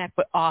to connect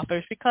with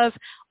authors because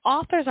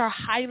authors are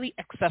highly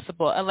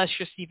accessible, unless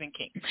you're Stephen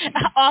King.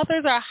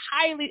 Authors are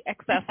highly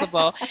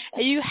accessible,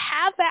 and you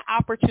have that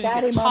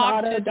opportunity to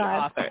talk to the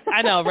author.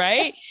 I know,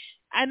 right?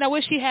 I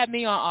wish he had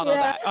me on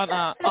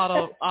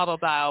auto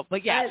dial,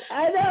 but yeah.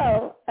 I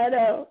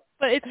know.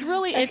 But it's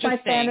really That's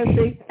interesting my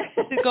fantasy.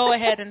 to go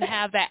ahead and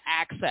have that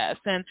access.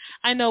 And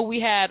I know we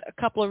had a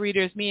couple of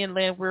readers, me and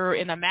Lynn, we were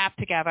in a map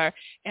together,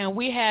 and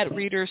we had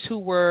readers who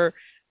were,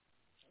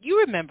 you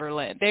remember,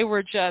 Lynn, they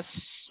were just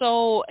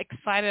so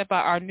excited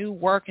about our new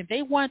work, and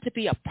they wanted to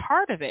be a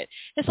part of it.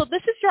 And so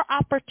this is your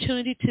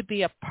opportunity to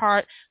be a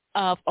part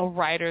of a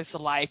writer's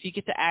life. You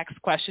get to ask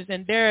questions,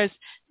 and there is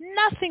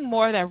nothing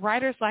more that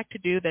writers like to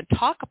do than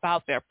talk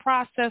about their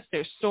process,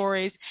 their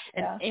stories,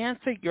 and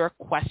answer your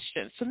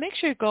questions. So make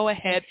sure you go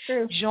ahead,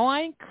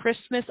 join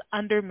Christmas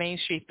Under Main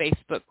Street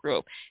Facebook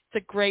group.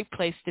 It's a great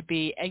place to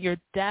be, and you're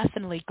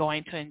definitely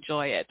going to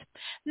enjoy it.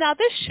 Now,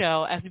 this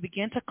show, as we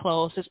begin to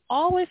close, is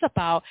always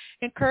about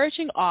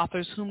encouraging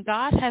authors whom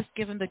God has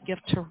given the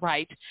gift to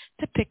write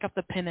to pick up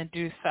the pen and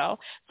do so.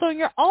 So in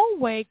your own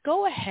way,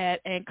 go ahead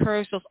and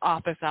encourage those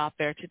authors out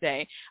there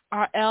today.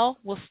 RL,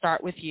 we'll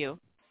start with you.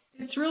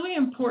 It's really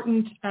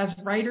important as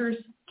writers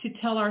to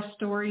tell our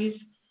stories,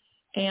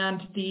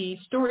 and the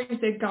stories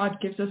that God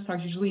gives us are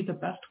usually the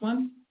best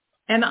ones.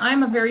 And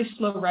I'm a very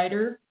slow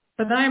writer,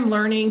 but I'm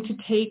learning to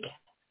take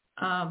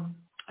a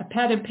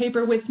pad and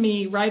paper with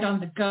me, write on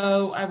the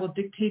go. I will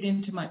dictate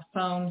into my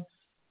phone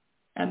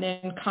and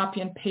then copy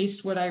and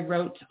paste what I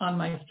wrote on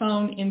my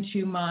phone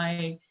into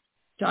my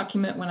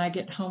document when I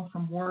get home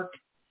from work.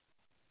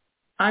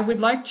 I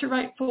would like to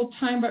write full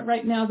time, but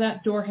right now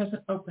that door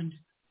hasn't opened.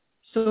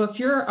 So if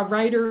you're a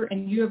writer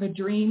and you have a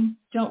dream,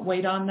 don't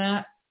wait on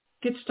that.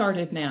 Get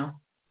started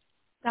now.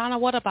 Donna,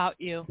 what about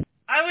you?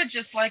 I would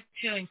just like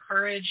to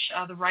encourage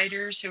the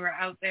writers who are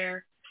out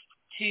there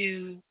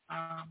to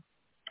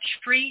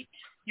treat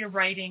your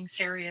writing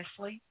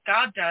seriously.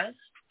 God does.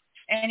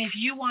 And if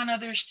you want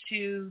others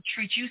to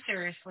treat you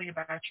seriously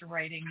about your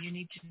writing, you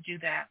need to do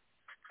that.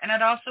 And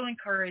I'd also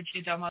encourage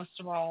you, though, most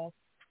of all,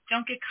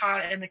 don't get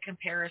caught in the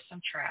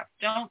comparison trap.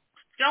 Don't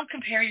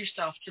compare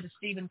yourself to the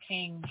Stephen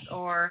Kings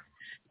or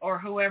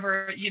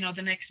whoever,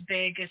 the next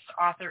biggest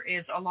author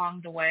is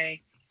along the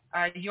way.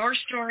 Your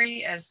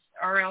story, as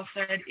RL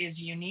said, is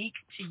unique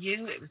to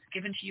you. It was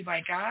given to you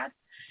by God.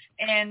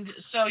 And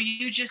so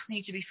you just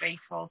need to be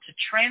faithful to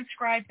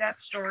transcribe that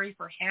story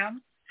for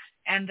him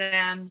and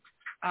then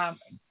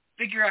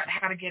figure out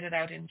how to get it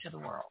out into the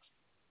world.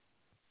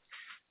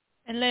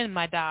 And Lynn,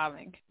 my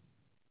darling.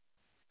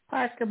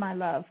 Parker, my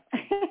love.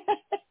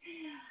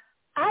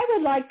 I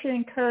would like to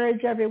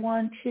encourage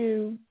everyone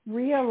to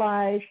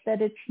realize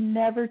that it's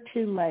never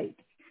too late.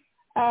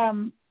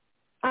 I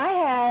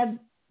had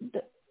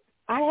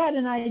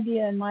an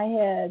idea in my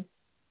head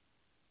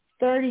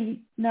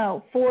 40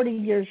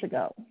 years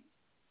ago.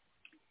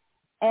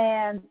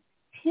 And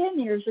 10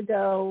 years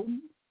ago,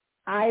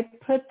 I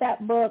put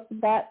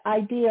that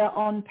idea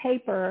on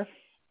paper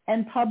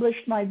and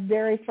published my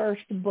very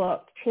first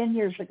book 10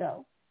 years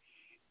ago.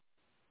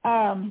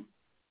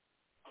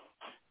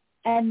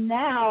 And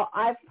now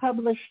I've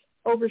published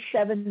over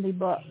 70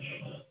 books.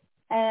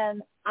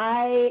 And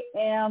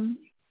I'm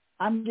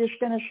just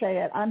going to say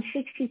it, I'm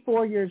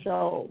 64 years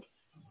old.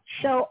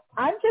 So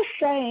I'm just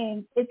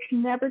saying it's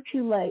never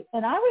too late.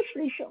 And I was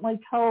recently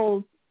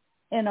told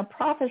in a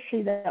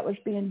prophecy that was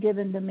being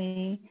given to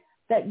me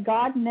that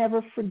God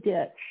never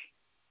forgets.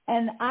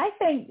 And I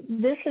think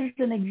this is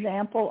an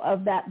example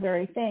of that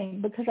very thing,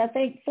 because I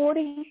think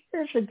 40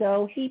 years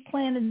ago, he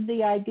planted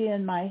the idea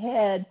in my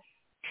head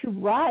to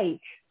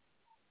write,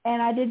 and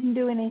I didn't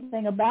do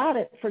anything about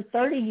it for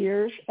 30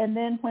 years. And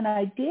then when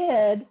I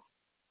did,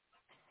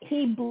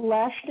 he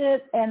blessed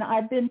it, and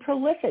I've been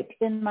prolific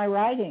in my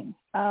writing.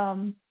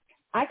 I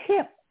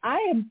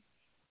am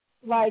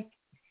like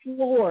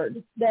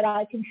floored that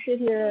I can sit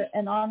here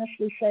and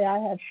honestly say I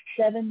have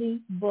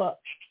 70 books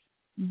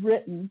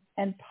written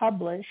and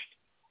published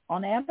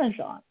on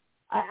Amazon.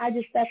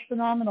 That's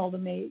phenomenal to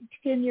me.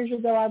 10 years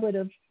ago,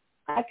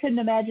 I couldn't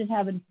imagine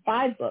having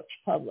 5 books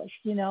published,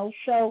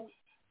 So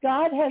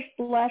God has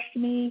blessed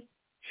me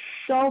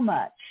so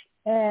much.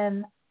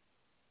 And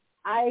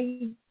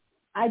I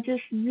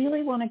just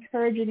really want to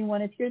encourage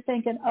anyone, if you're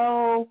thinking,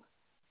 oh,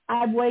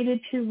 I've waited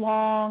too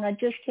long, I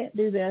just can't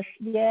do this.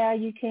 Yeah,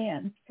 you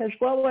can. Because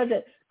what was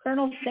it?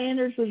 Colonel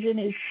Sanders was in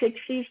his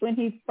 60s when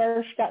he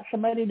first got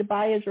somebody to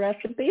buy his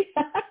recipe.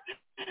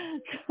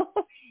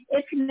 So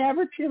it's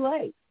never too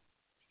late.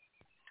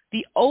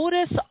 The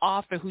oldest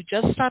author who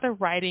just started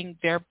writing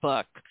their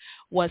book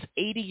was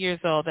 80 years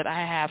old that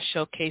I have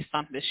showcased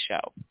on this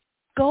show.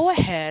 Go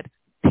ahead,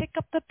 pick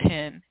up the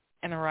pen,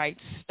 and write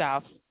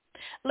stuff.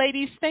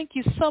 Ladies, thank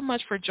you so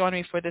much for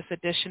joining me for this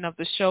edition of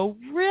the show.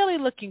 Really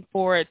looking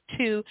forward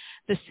to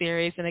the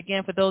series. And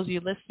again, for those of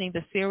you listening,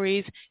 the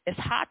series is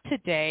hot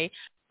today.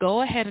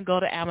 Go ahead and go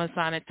to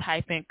Amazon and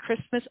type in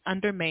Christmas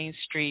Under Main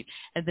Street,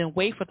 and then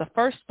wait for the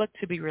first book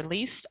to be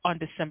released on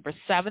December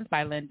 7th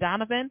by Lynn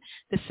Donovan,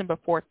 December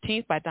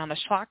 14th by Donna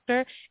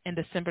Schlachter, and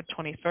December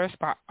 21st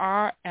by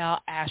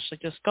R.L. Ashley.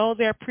 Just go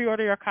there,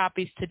 pre-order your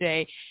copies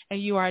today,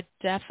 and you are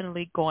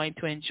definitely going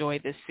to enjoy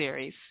this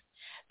series.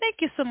 Thank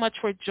you so much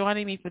for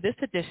joining me for this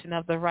edition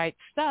of The Right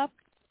Stuff.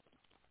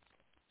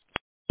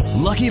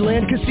 Lucky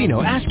Land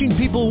Casino, asking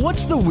people, what's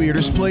the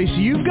weirdest place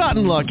you've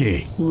gotten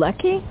lucky?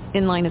 Lucky?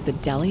 In line at the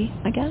deli,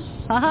 I guess?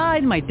 Aha,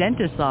 in my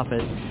dentist's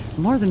office.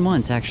 More than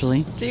once,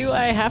 actually. Do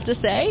I have to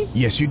say?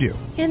 Yes, you do.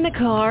 In the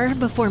car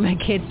before my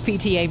kids'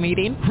 PTA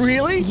meeting.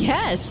 Really?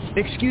 Yes.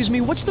 Excuse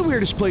me, what's the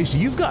weirdest place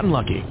you've gotten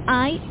lucky?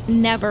 I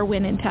never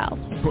win and tell.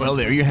 Well,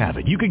 there you have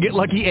it. You can get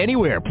lucky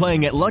anywhere,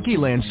 playing at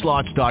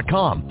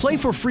LuckyLandSlots.com.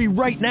 Play for free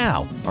right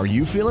now. Are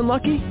you feeling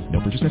lucky? No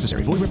purchase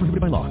necessary. Void where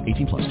prohibited by law.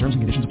 18+. Terms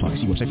and conditions apply.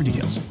 See website for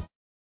details.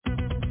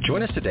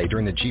 Join us today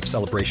during the Jeep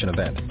Celebration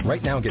event.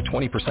 Right now, get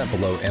 20%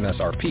 below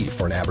MSRP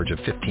for an average of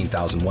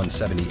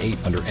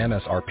 $15,178 under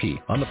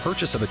MSRP on the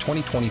purchase of a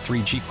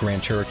 2023 Jeep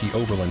Grand Cherokee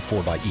Overland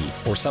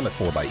 4xE or Summit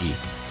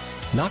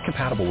 4xE. Not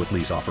compatible with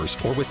lease offers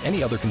or with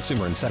any other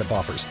consumer incentive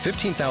offers.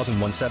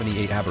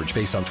 $15,178 average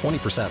based on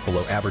 20%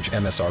 below average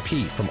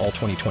MSRP from all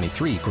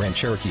 2023 Grand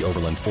Cherokee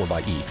Overland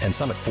 4xE and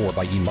Summit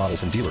 4xE models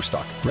in dealer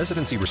stock.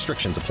 Residency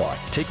restrictions apply.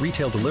 Take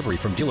retail delivery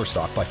from dealer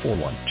stock by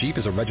 4/1. Jeep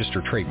is a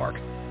registered trademark.